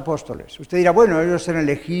 como esos apóstoles. Usted dirá, bueno, ellos eran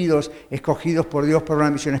elegidos, escogidos por Dios por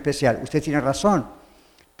una misión especial. Usted tiene razón,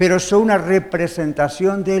 pero son una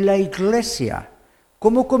representación de la iglesia.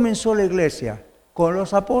 ¿Cómo comenzó la iglesia? Con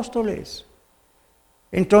los apóstoles.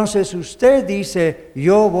 Entonces usted dice,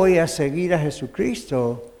 yo voy a seguir a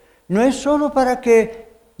Jesucristo. No es solo para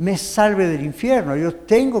que me salve del infierno, yo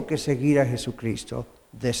tengo que seguir a Jesucristo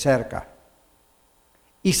de cerca.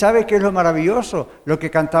 ¿Y sabe qué es lo maravilloso? Lo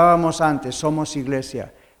que cantábamos antes, somos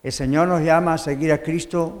iglesia. El Señor nos llama a seguir a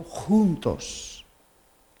Cristo juntos.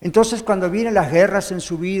 Entonces, cuando vienen las guerras en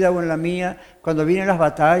su vida o en la mía, cuando vienen las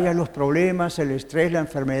batallas, los problemas, el estrés, la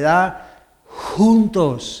enfermedad,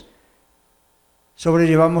 juntos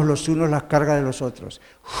sobrellevamos los unos las cargas de los otros.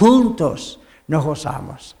 Juntos nos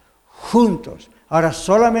gozamos. Juntos. Ahora,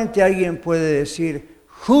 solamente alguien puede decir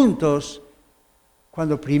juntos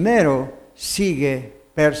cuando primero sigue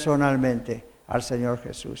personalmente al Señor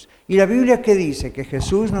Jesús. Y la Biblia, ¿qué dice? Que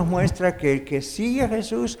Jesús nos muestra que el que sigue a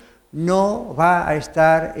Jesús no va a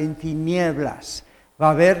estar en tinieblas,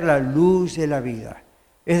 va a ver la luz de la vida.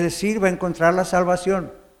 Es decir, va a encontrar la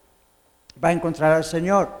salvación, va a encontrar al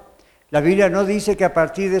Señor. La Biblia no dice que a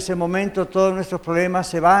partir de ese momento todos nuestros problemas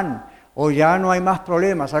se van o ya no hay más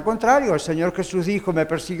problemas. Al contrario, el Señor Jesús dijo, me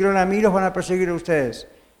persiguieron a mí, los van a perseguir a ustedes.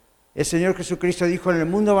 El Señor Jesucristo dijo, en el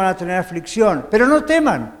mundo van a tener aflicción, pero no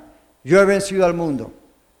teman, yo he vencido al mundo.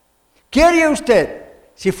 ¿Qué haría usted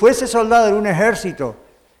si fuese soldado en un ejército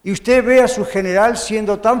y usted ve a su general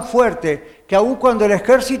siendo tan fuerte que aun cuando el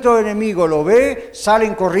ejército enemigo lo ve,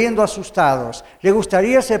 salen corriendo asustados? ¿Le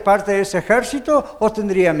gustaría ser parte de ese ejército o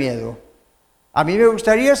tendría miedo? A mí me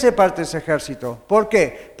gustaría ser parte de ese ejército. ¿Por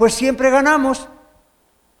qué? Pues siempre ganamos.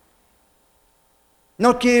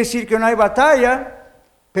 No quiere decir que no hay batalla,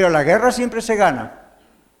 pero la guerra siempre se gana.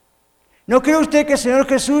 ¿No cree usted que el Señor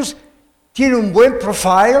Jesús tiene un buen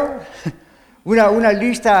profile? Una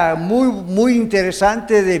lista muy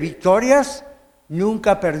interesante de victorias.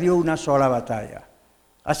 Nunca perdió una sola batalla.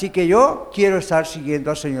 Así que yo quiero estar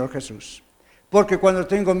siguiendo al Señor Jesús. Porque cuando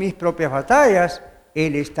tengo mis propias batallas,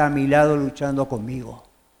 Él está a mi lado luchando conmigo.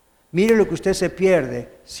 Mire lo que usted se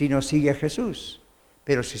pierde si no sigue a Jesús.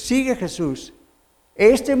 Pero si sigue a Jesús,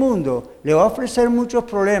 este mundo le va a ofrecer muchos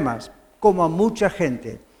problemas, como a mucha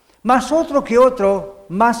gente. Más otro que otro,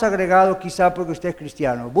 más agregado quizá porque usted es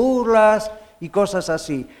cristiano. Burlas y cosas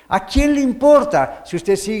así. ¿A quién le importa si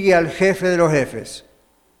usted sigue al jefe de los jefes?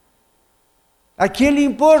 ¿A quién le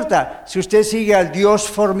importa si usted sigue al Dios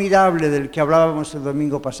formidable del que hablábamos el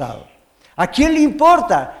domingo pasado? ¿A quién le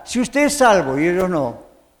importa si usted es salvo y ellos no?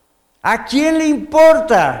 ¿A quién le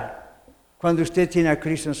importa cuando usted tiene a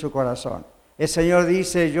Cristo en su corazón? El Señor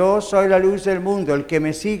dice, yo soy la luz del mundo, el que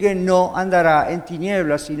me sigue no andará en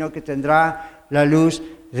tinieblas, sino que tendrá la luz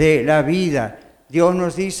de la vida. Dios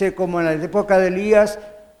nos dice, como en la época de Elías,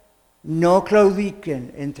 no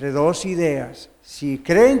claudiquen entre dos ideas. Si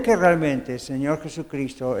creen que realmente el Señor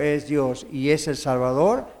Jesucristo es Dios y es el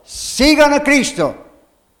Salvador, sigan a Cristo.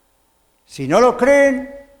 Si no lo creen,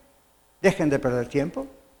 dejen de perder tiempo.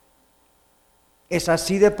 Es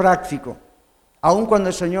así de práctico. Aun cuando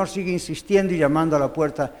el Señor sigue insistiendo y llamando a la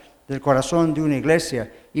puerta del corazón de una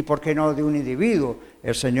iglesia, y por qué no de un individuo,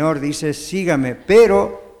 el Señor dice, sígame,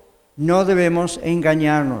 pero no debemos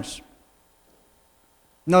engañarnos.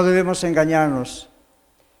 No debemos engañarnos.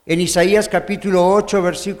 En Isaías capítulo 8,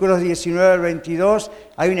 versículos 19 al 22,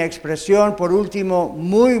 hay una expresión, por último,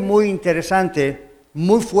 muy interesante,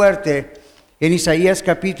 muy fuerte. En Isaías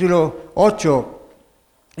capítulo 8,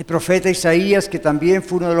 el profeta Isaías, que también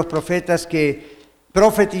fue uno de los profetas que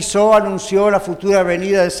profetizó, anunció la futura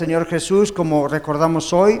venida del Señor Jesús, como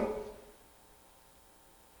recordamos hoy.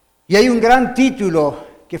 Y hay un gran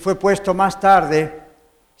título que fue puesto más tarde,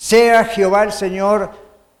 sea Jehová el Señor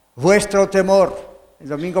vuestro temor. El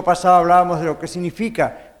domingo pasado hablábamos de lo que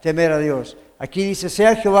significa temer a Dios. Aquí dice,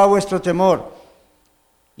 sea Jehová vuestro temor.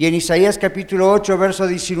 Y en Isaías capítulo 8, verso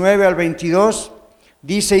 19 al 22,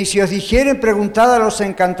 dice, y si os dijeren, preguntad a los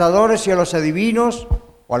encantadores y a los adivinos,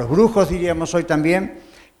 o a los brujos diríamos hoy también,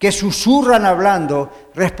 que susurran hablando,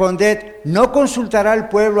 responded, ¿no consultará el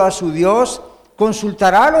pueblo a su Dios?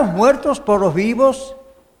 ¿Consultará a los muertos por los vivos?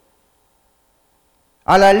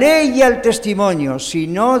 A la ley y al testimonio, si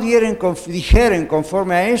no dijeren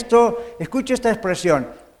conforme a esto, escuche esta expresión,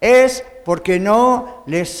 es porque no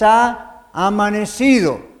les ha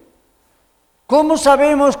amanecido. ¿Cómo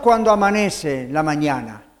sabemos cuando amanece la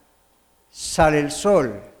mañana? Sale el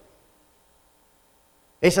sol.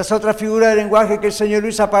 Esa es otra figura de lenguaje que el Señor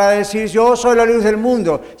usa para decir, yo soy la luz del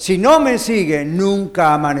mundo. Si no me sigue,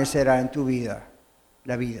 nunca amanecerá en tu vida,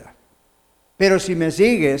 la vida. Pero si me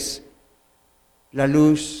sigues, la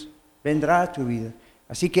luz vendrá a tu vida.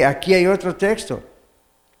 Así que aquí hay otro texto.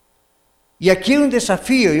 Y aquí hay un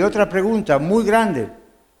desafío y otra pregunta muy grande.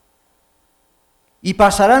 Y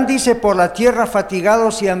pasarán, dice, por la tierra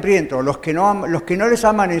fatigados y hambrientos, los que no les ha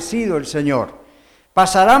amanecido el Señor.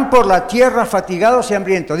 Pasarán por la tierra fatigados y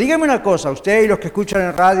hambrientos. Dígame una cosa, usted y los que escuchan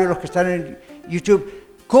en radio, los que están en YouTube,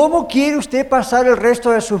 ¿cómo quiere usted pasar el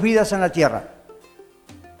resto de sus vidas en la tierra?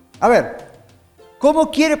 A ver,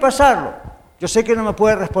 ¿cómo quiere pasarlo? Yo sé que no me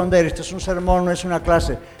puede responder, esto es un sermón, no es una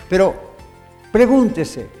clase, pero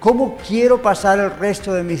pregúntese, ¿cómo quiero pasar el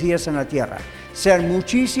resto de mis días en la tierra? Sean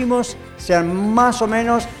muchísimos, sean más o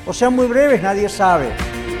menos, o sean muy breves, nadie sabe.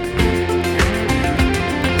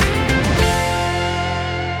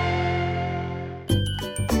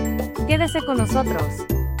 Quédese con nosotros.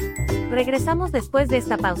 Regresamos después de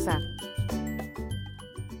esta pausa.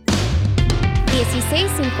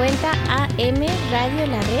 1650 AM Radio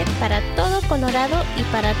La Red para todo Colorado y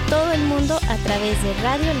para todo el mundo a través de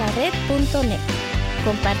radiolared.net.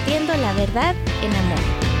 Compartiendo la verdad en amor.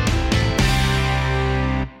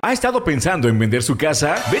 ¿Ha estado pensando en vender su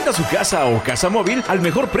casa? Venda su casa o casa móvil al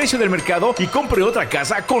mejor precio del mercado y compre otra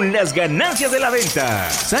casa con las ganancias de la venta.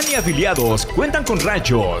 San y afiliados cuentan con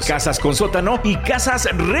ranchos, casas con sótano y casas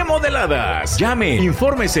remodeladas. Llame,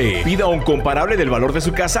 infórmese, pida un comparable del valor de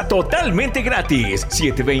su casa totalmente gratis.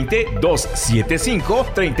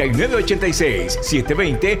 720-275-3986.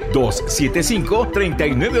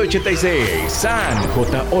 720-275-3986. San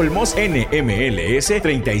J. Olmos NMLS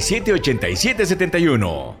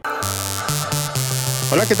 378771.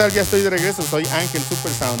 Hola, ¿qué tal? Ya estoy de regreso. Soy Ángel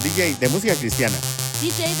Super Sound, DJ de música cristiana.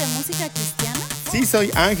 ¿DJ de música cristiana? Sí,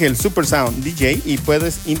 soy Ángel Super Sound, DJ, y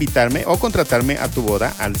puedes invitarme o contratarme a tu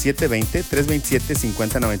boda al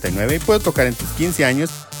 720-327-5099 y puedo tocar en tus 15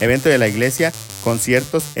 años, evento de la iglesia,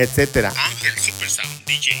 conciertos, etc. Ángel Super Sound,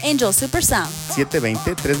 DJ. Angel Super Sound.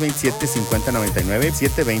 720-327-5099.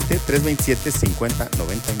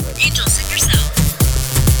 720-327-5099. Angel Super Sound.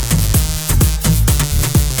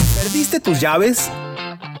 ¿Perdiste tus llaves?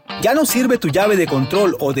 ¿Ya no sirve tu llave de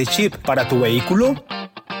control o de chip para tu vehículo?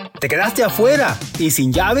 ¿Te quedaste afuera y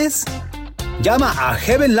sin llaves? Llama a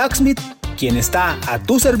Heaven Locksmith, quien está a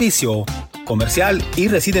tu servicio, comercial y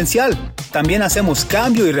residencial. También hacemos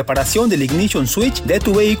cambio y reparación del ignition switch de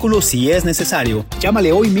tu vehículo si es necesario.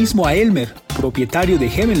 Llámale hoy mismo a Elmer, propietario de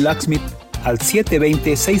Heaven Locksmith, al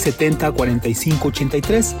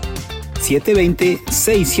 720-670-4583.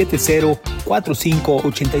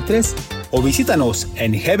 720-670-4583 o visítanos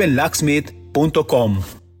en heavenlocksmith.com.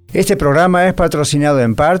 Este programa es patrocinado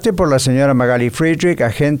en parte por la señora Magali Friedrich,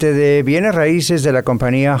 agente de bienes raíces de la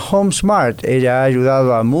compañía HomeSmart. Ella ha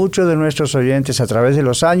ayudado a muchos de nuestros oyentes a través de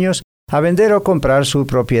los años a vender o comprar su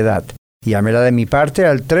propiedad. Llámela de mi parte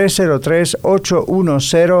al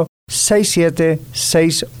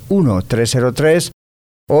 303-810-6761.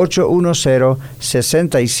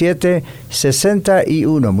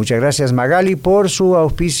 810-6761. Muchas gracias, Magali, por su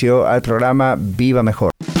auspicio al programa Viva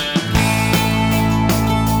Mejor.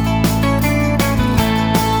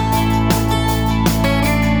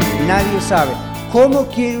 Nadie sabe cómo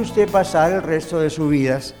quiere usted pasar el resto de sus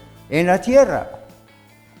vidas en la tierra.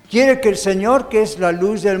 ¿Quiere que el Señor, que es la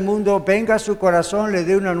luz del mundo, venga a su corazón, le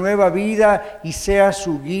dé una nueva vida y sea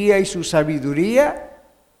su guía y su sabiduría?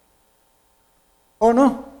 ¿O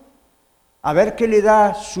no? A ver qué le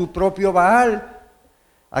da su propio Baal.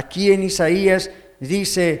 Aquí en Isaías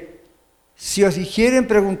dice: si os dijeren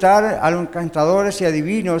preguntar a los encantadores y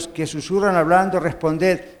adivinos que susurran hablando,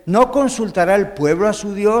 responded, ¿no consultará el pueblo a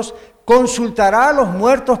su Dios? ¿Consultará a los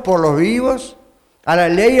muertos por los vivos? A la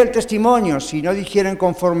ley y el testimonio, si no dijeren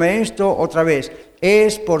conforme esto otra vez,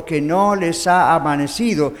 es porque no les ha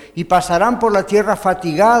amanecido, y pasarán por la tierra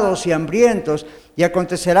fatigados y hambrientos, y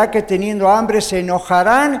acontecerá que teniendo hambre se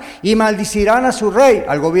enojarán y maldicirán a su rey,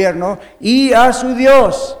 al gobierno, y a su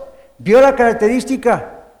Dios. ¿Vio la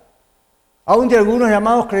característica? Aún de algunos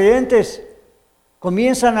llamados creyentes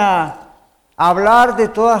comienzan a hablar de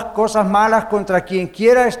todas cosas malas contra quien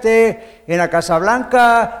quiera esté en la Casa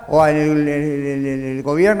Blanca o en el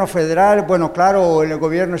gobierno federal, bueno, claro, o en el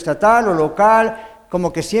gobierno estatal o local,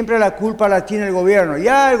 como que siempre la culpa la tiene el gobierno.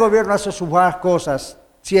 Ya el gobierno hace sus malas cosas,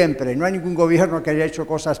 siempre. No hay ningún gobierno que haya hecho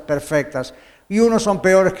cosas perfectas. Y unos son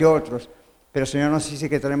peores que otros. Pero el Señor nos dice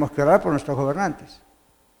que tenemos que orar por nuestros gobernantes.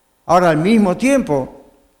 Ahora, al mismo tiempo,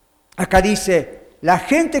 acá dice: la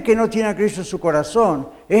gente que no tiene a Cristo en su corazón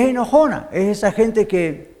es enojona, es esa gente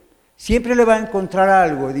que siempre le va a encontrar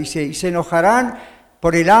algo, dice, y se enojarán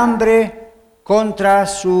por el hambre contra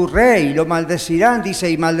su rey, lo maldecirán, dice,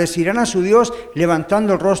 y maldecirán a su Dios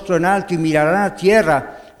levantando el rostro en alto y mirarán a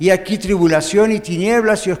tierra, y aquí tribulación y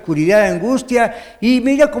tinieblas y oscuridad y angustia, y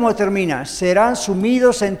mira cómo termina: serán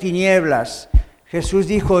sumidos en tinieblas. Jesús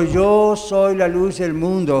dijo: yo soy la luz del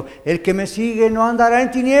mundo, el que me sigue no andará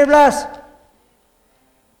en tinieblas,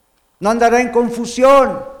 no andará en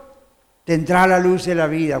confusión, tendrá la luz de la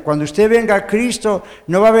vida. Cuando usted venga a Cristo,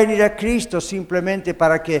 no va a venir a Cristo simplemente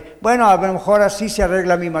para que, bueno, a lo mejor así se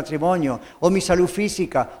arregla mi matrimonio, o mi salud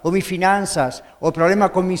física, o mis finanzas, o el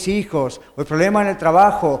problema con mis hijos, o el problema en el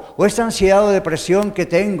trabajo, o esta ansiedad o depresión que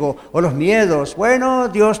tengo, o los miedos. Bueno,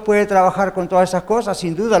 Dios puede trabajar con todas esas cosas,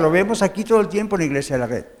 sin duda, lo vemos aquí todo el tiempo en la Iglesia de la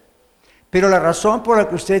Red. Pero la razón por la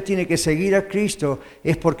que usted tiene que seguir a Cristo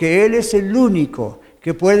es porque Él es el único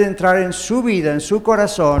que puede entrar en su vida, en su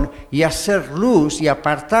corazón, y hacer luz, y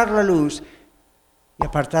apartar la luz, y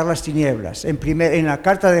apartar las tinieblas. En la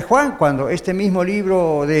carta de Juan, cuando este mismo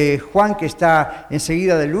libro de Juan, que está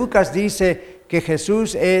enseguida de Lucas, dice que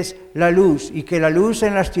Jesús es la luz, y que la luz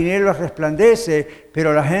en las tinieblas resplandece,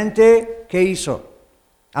 pero la gente, ¿qué hizo?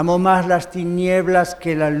 Amó más las tinieblas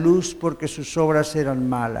que la luz, porque sus obras eran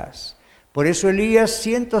malas. Por eso Elías,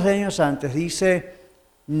 cientos de años antes, dice: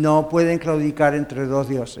 no pueden claudicar entre dos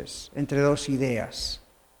dioses, entre dos ideas,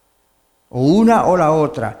 o una o la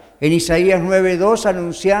otra. En Isaías 9:2,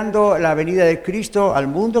 anunciando la venida de Cristo al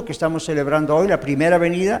mundo que estamos celebrando hoy, la primera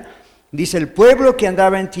venida, dice: el pueblo que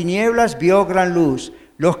andaba en tinieblas vio gran luz,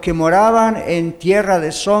 los que moraban en tierra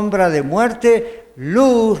de sombra de muerte,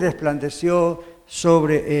 luz resplandeció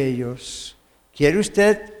sobre ellos. ¿Quiere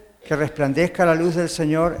usted que resplandezca la luz del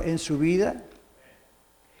Señor en su vida?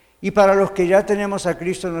 Y para los que ya tenemos a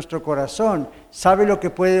Cristo en nuestro corazón, ¿sabe lo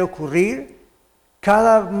que puede ocurrir?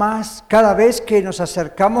 Cada vez que nos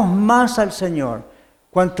acercamos más al Señor,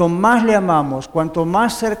 cuanto más le amamos, cuanto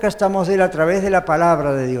más cerca estamos de Él a través de la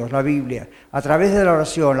palabra de Dios, la Biblia, a través de la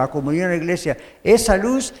oración, la comunión en la iglesia, esa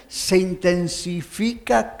luz se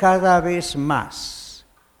intensifica cada vez más.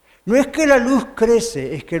 No es que la luz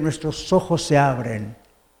crece, es que nuestros ojos se abren.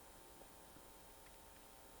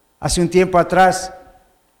 Hace un tiempo atrás,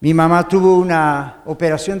 mi mamá tuvo una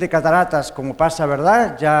operación de cataratas, como pasa,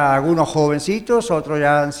 ¿verdad? Ya algunos jovencitos, otros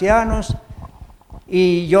ya ancianos.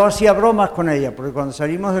 Y yo hacía bromas con ella, porque cuando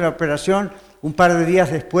salimos de la operación, un par de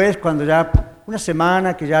días después, cuando ya una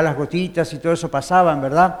semana, que ya las gotitas y todo eso pasaban,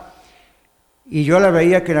 ¿verdad? Y yo la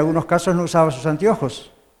veía que en algunos casos no usaba sus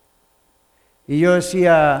anteojos. Y yo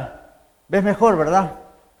decía: ¿ves mejor, verdad?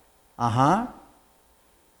 Ajá.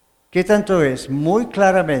 ¿Qué tanto ves? Muy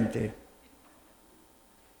claramente.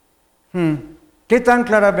 ¿Qué tan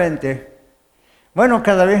claramente? Bueno,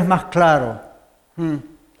 cada vez más claro.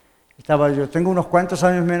 Yo tengo unos cuantos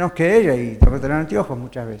años menos que ella y tengo que tener anteojos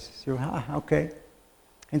muchas veces. Yo, ok.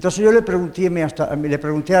 Entonces yo le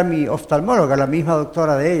pregunté a mi oftalmóloga, la misma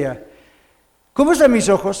doctora de ella, ¿cómo están mis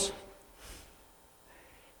ojos?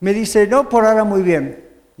 Me dice: no, por ahora muy bien.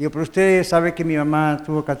 Digo, pero usted sabe que mi mamá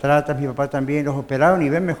tuvo cataratas, mi papá también, los operaron y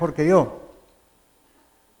ven mejor que yo.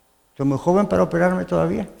 ¿Soy muy joven para operarme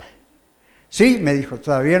todavía? Sí, me dijo,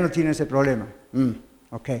 todavía no tiene ese problema.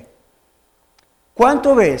 Ok.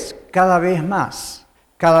 ¿Cuánto ves? Cada vez más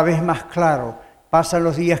claro. Pasan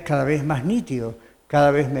los días cada vez más nítidos, cada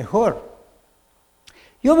vez mejor.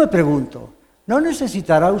 Yo me pregunto, ¿no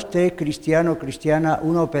necesitará usted, cristiano o cristiana,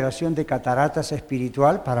 una operación de cataratas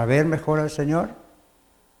espiritual para ver mejor al Señor?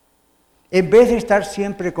 En vez de estar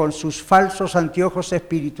siempre con sus falsos anteojos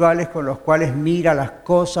espirituales con los cuales mira las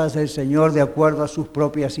cosas del Señor de acuerdo a sus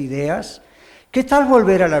propias ideas, ¿qué tal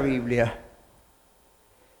volver a la Biblia?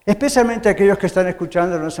 Especialmente aquellos que están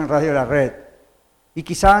escuchándonos en Radio La Red y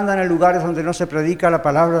quizá andan en lugares donde no se predica la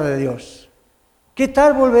palabra de Dios. ¿Qué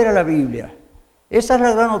tal volver a la Biblia? Esa es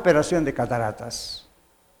la gran operación de cataratas,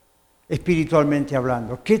 espiritualmente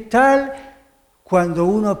hablando. ¿Qué tal cuando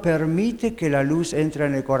uno permite que la luz entre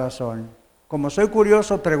en el corazón? Como soy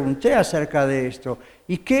curioso, pregunté acerca de esto.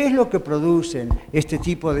 ¿Y qué es lo que producen este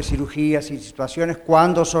tipo de cirugías y situaciones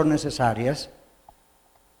cuando son necesarias?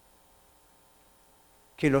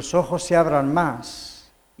 Que los ojos se abran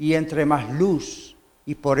más y entre más luz,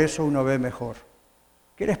 y por eso uno ve mejor.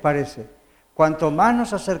 ¿Qué les parece? Cuanto más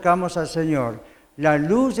nos acercamos al Señor, la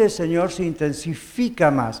luz del Señor se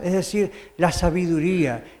intensifica más, es decir, la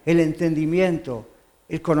sabiduría, el entendimiento,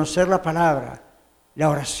 el conocer la palabra, la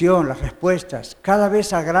oración, las respuestas, cada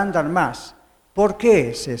vez agrandan más. ¿Por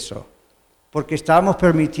qué es eso? Porque estamos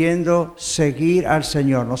permitiendo seguir al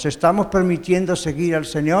Señor, nos estamos permitiendo seguir al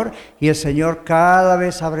Señor y el Señor cada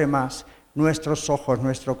vez abre más nuestros ojos,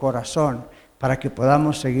 nuestro corazón, para que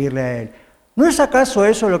podamos seguirle a Él. ¿No es acaso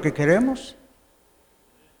eso lo que queremos?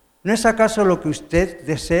 ¿No es acaso lo que usted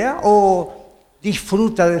desea o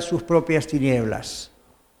disfruta de sus propias tinieblas?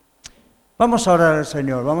 Vamos a orar al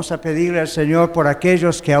Señor, vamos a pedirle al Señor por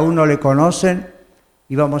aquellos que aún no le conocen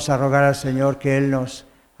y vamos a rogar al Señor que Él nos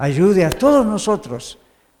ayude a todos nosotros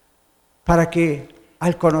para que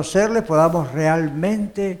al conocerle podamos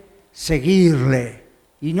realmente seguirle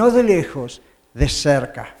y no de lejos, de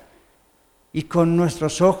cerca y con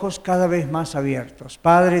nuestros ojos cada vez más abiertos.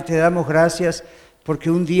 Padre, te damos gracias porque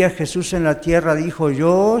un día Jesús en la tierra dijo,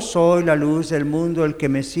 yo soy la luz del mundo, el que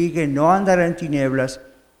me sigue no andará en tinieblas,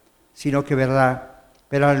 sino que verá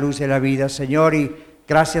la luz de la vida. Señor, y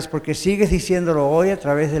gracias porque sigues diciéndolo hoy a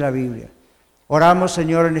través de la Biblia. Oramos,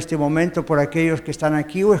 Señor, en este momento por aquellos que están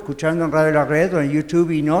aquí o escuchando en Radio La Red o en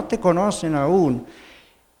YouTube y no te conocen aún.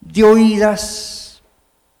 De oídas,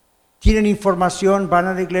 tienen información, van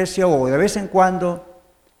a la iglesia o de vez en cuando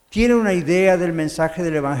tienen una idea del mensaje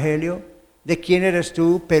del Evangelio, de quién eres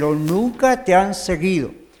tú, pero nunca te han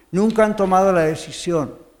seguido, nunca han tomado la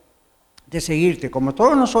decisión de seguirte, como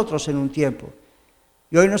todos nosotros en un tiempo.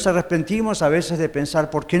 Y hoy nos arrepentimos a veces de pensar,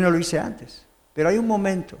 ¿por qué no lo hice antes? Pero hay un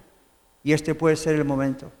momento, y este puede ser el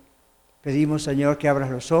momento. Pedimos, Señor, que abras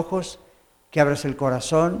los ojos, que abras el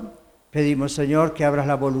corazón. Pedimos, Señor, que abras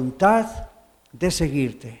la voluntad de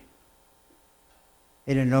seguirte.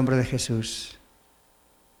 En el nombre de Jesús.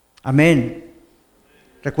 Amén.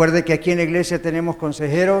 Recuerde que aquí en la iglesia tenemos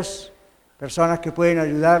consejeros, personas que pueden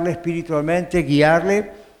ayudarle espiritualmente,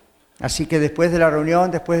 guiarle. Así que después de la reunión,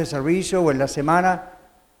 después del servicio o en la semana,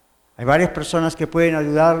 hay varias personas que pueden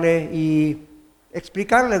ayudarle y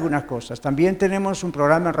explicarle algunas cosas. También tenemos un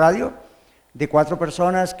programa en radio de 4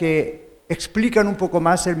 personas que explican un poco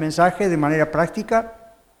más el mensaje de manera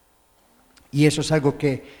práctica y eso es algo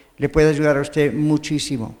que le puede ayudar a usted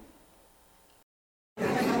muchísimo.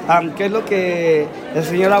 ¿Qué es lo que el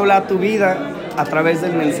Señor habla a tu vida a través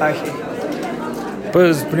del mensaje?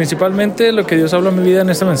 Pues principalmente lo que Dios habla a mi vida en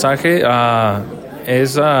este mensaje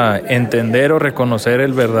es entender o reconocer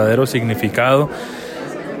el verdadero significado,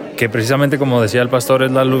 que precisamente como decía el pastor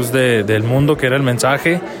es la luz del mundo, que era el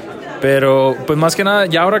mensaje, pero pues más que nada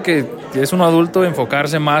ya ahora que es un adulto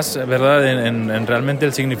enfocarse más, ¿verdad? En realmente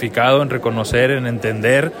el significado, en reconocer, en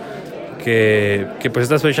entender que pues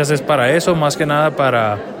estas fechas es para eso, más que nada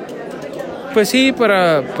para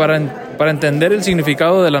entender el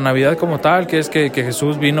significado de la Navidad como tal, que es que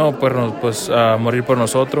Jesús vino pues a morir por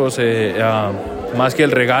nosotros, más que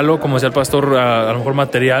el regalo, como decía el pastor, a lo mejor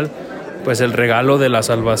material, pues el regalo de la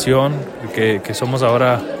salvación, que somos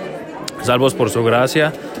ahora salvos por su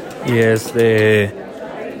gracia. Y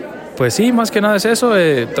pues sí, más que nada es eso,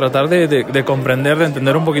 tratar de comprender, de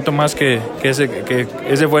entender un poquito más que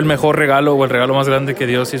ese fue el mejor regalo o el regalo más grande que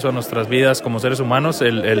Dios hizo a nuestras vidas como seres humanos,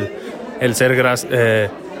 el ser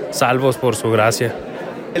salvos por su gracia.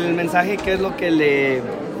 El mensaje, ¿qué es lo que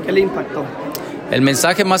le impactó? El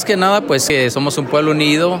mensaje más que nada, pues que somos un pueblo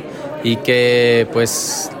unido y que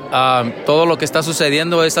pues todo lo que está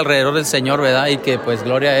sucediendo es alrededor del Señor, ¿verdad? Y que pues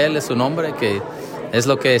gloria a Él, es su nombre, que es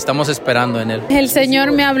lo que estamos esperando en Él. El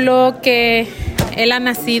Señor me habló que Él ha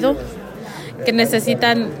nacido,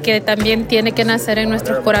 que también tiene que nacer en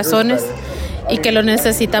nuestros corazones y que lo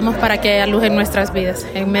necesitamos para que haya luz en nuestras vidas.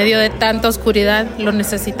 En medio de tanta oscuridad lo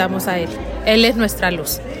necesitamos a Él. Él es nuestra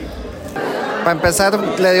luz. Para empezar,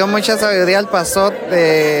 le dio mucha sabiduría al pastor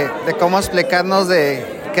de cómo explicarnos de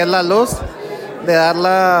qué es la luz, de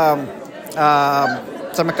darla,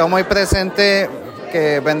 se me quedó muy presente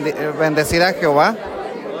que bendecir a Jehová.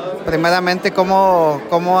 Primeramente, cómo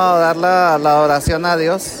dar la adoración a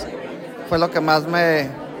Dios, fue lo que más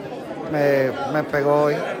me pegó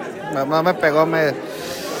hoy. No me pegó,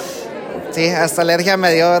 sí, hasta alergia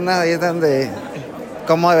me dio, ¿no? Ahí es donde,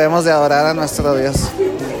 cómo debemos de adorar a nuestro Dios.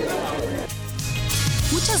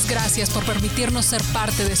 Muchas gracias por permitirnos ser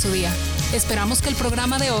parte de su día. Esperamos que el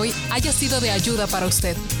programa de hoy haya sido de ayuda para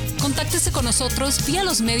usted. Contáctese con nosotros vía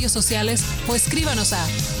los medios sociales o escríbanos a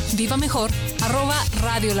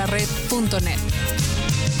vivamejor@radiolared.net.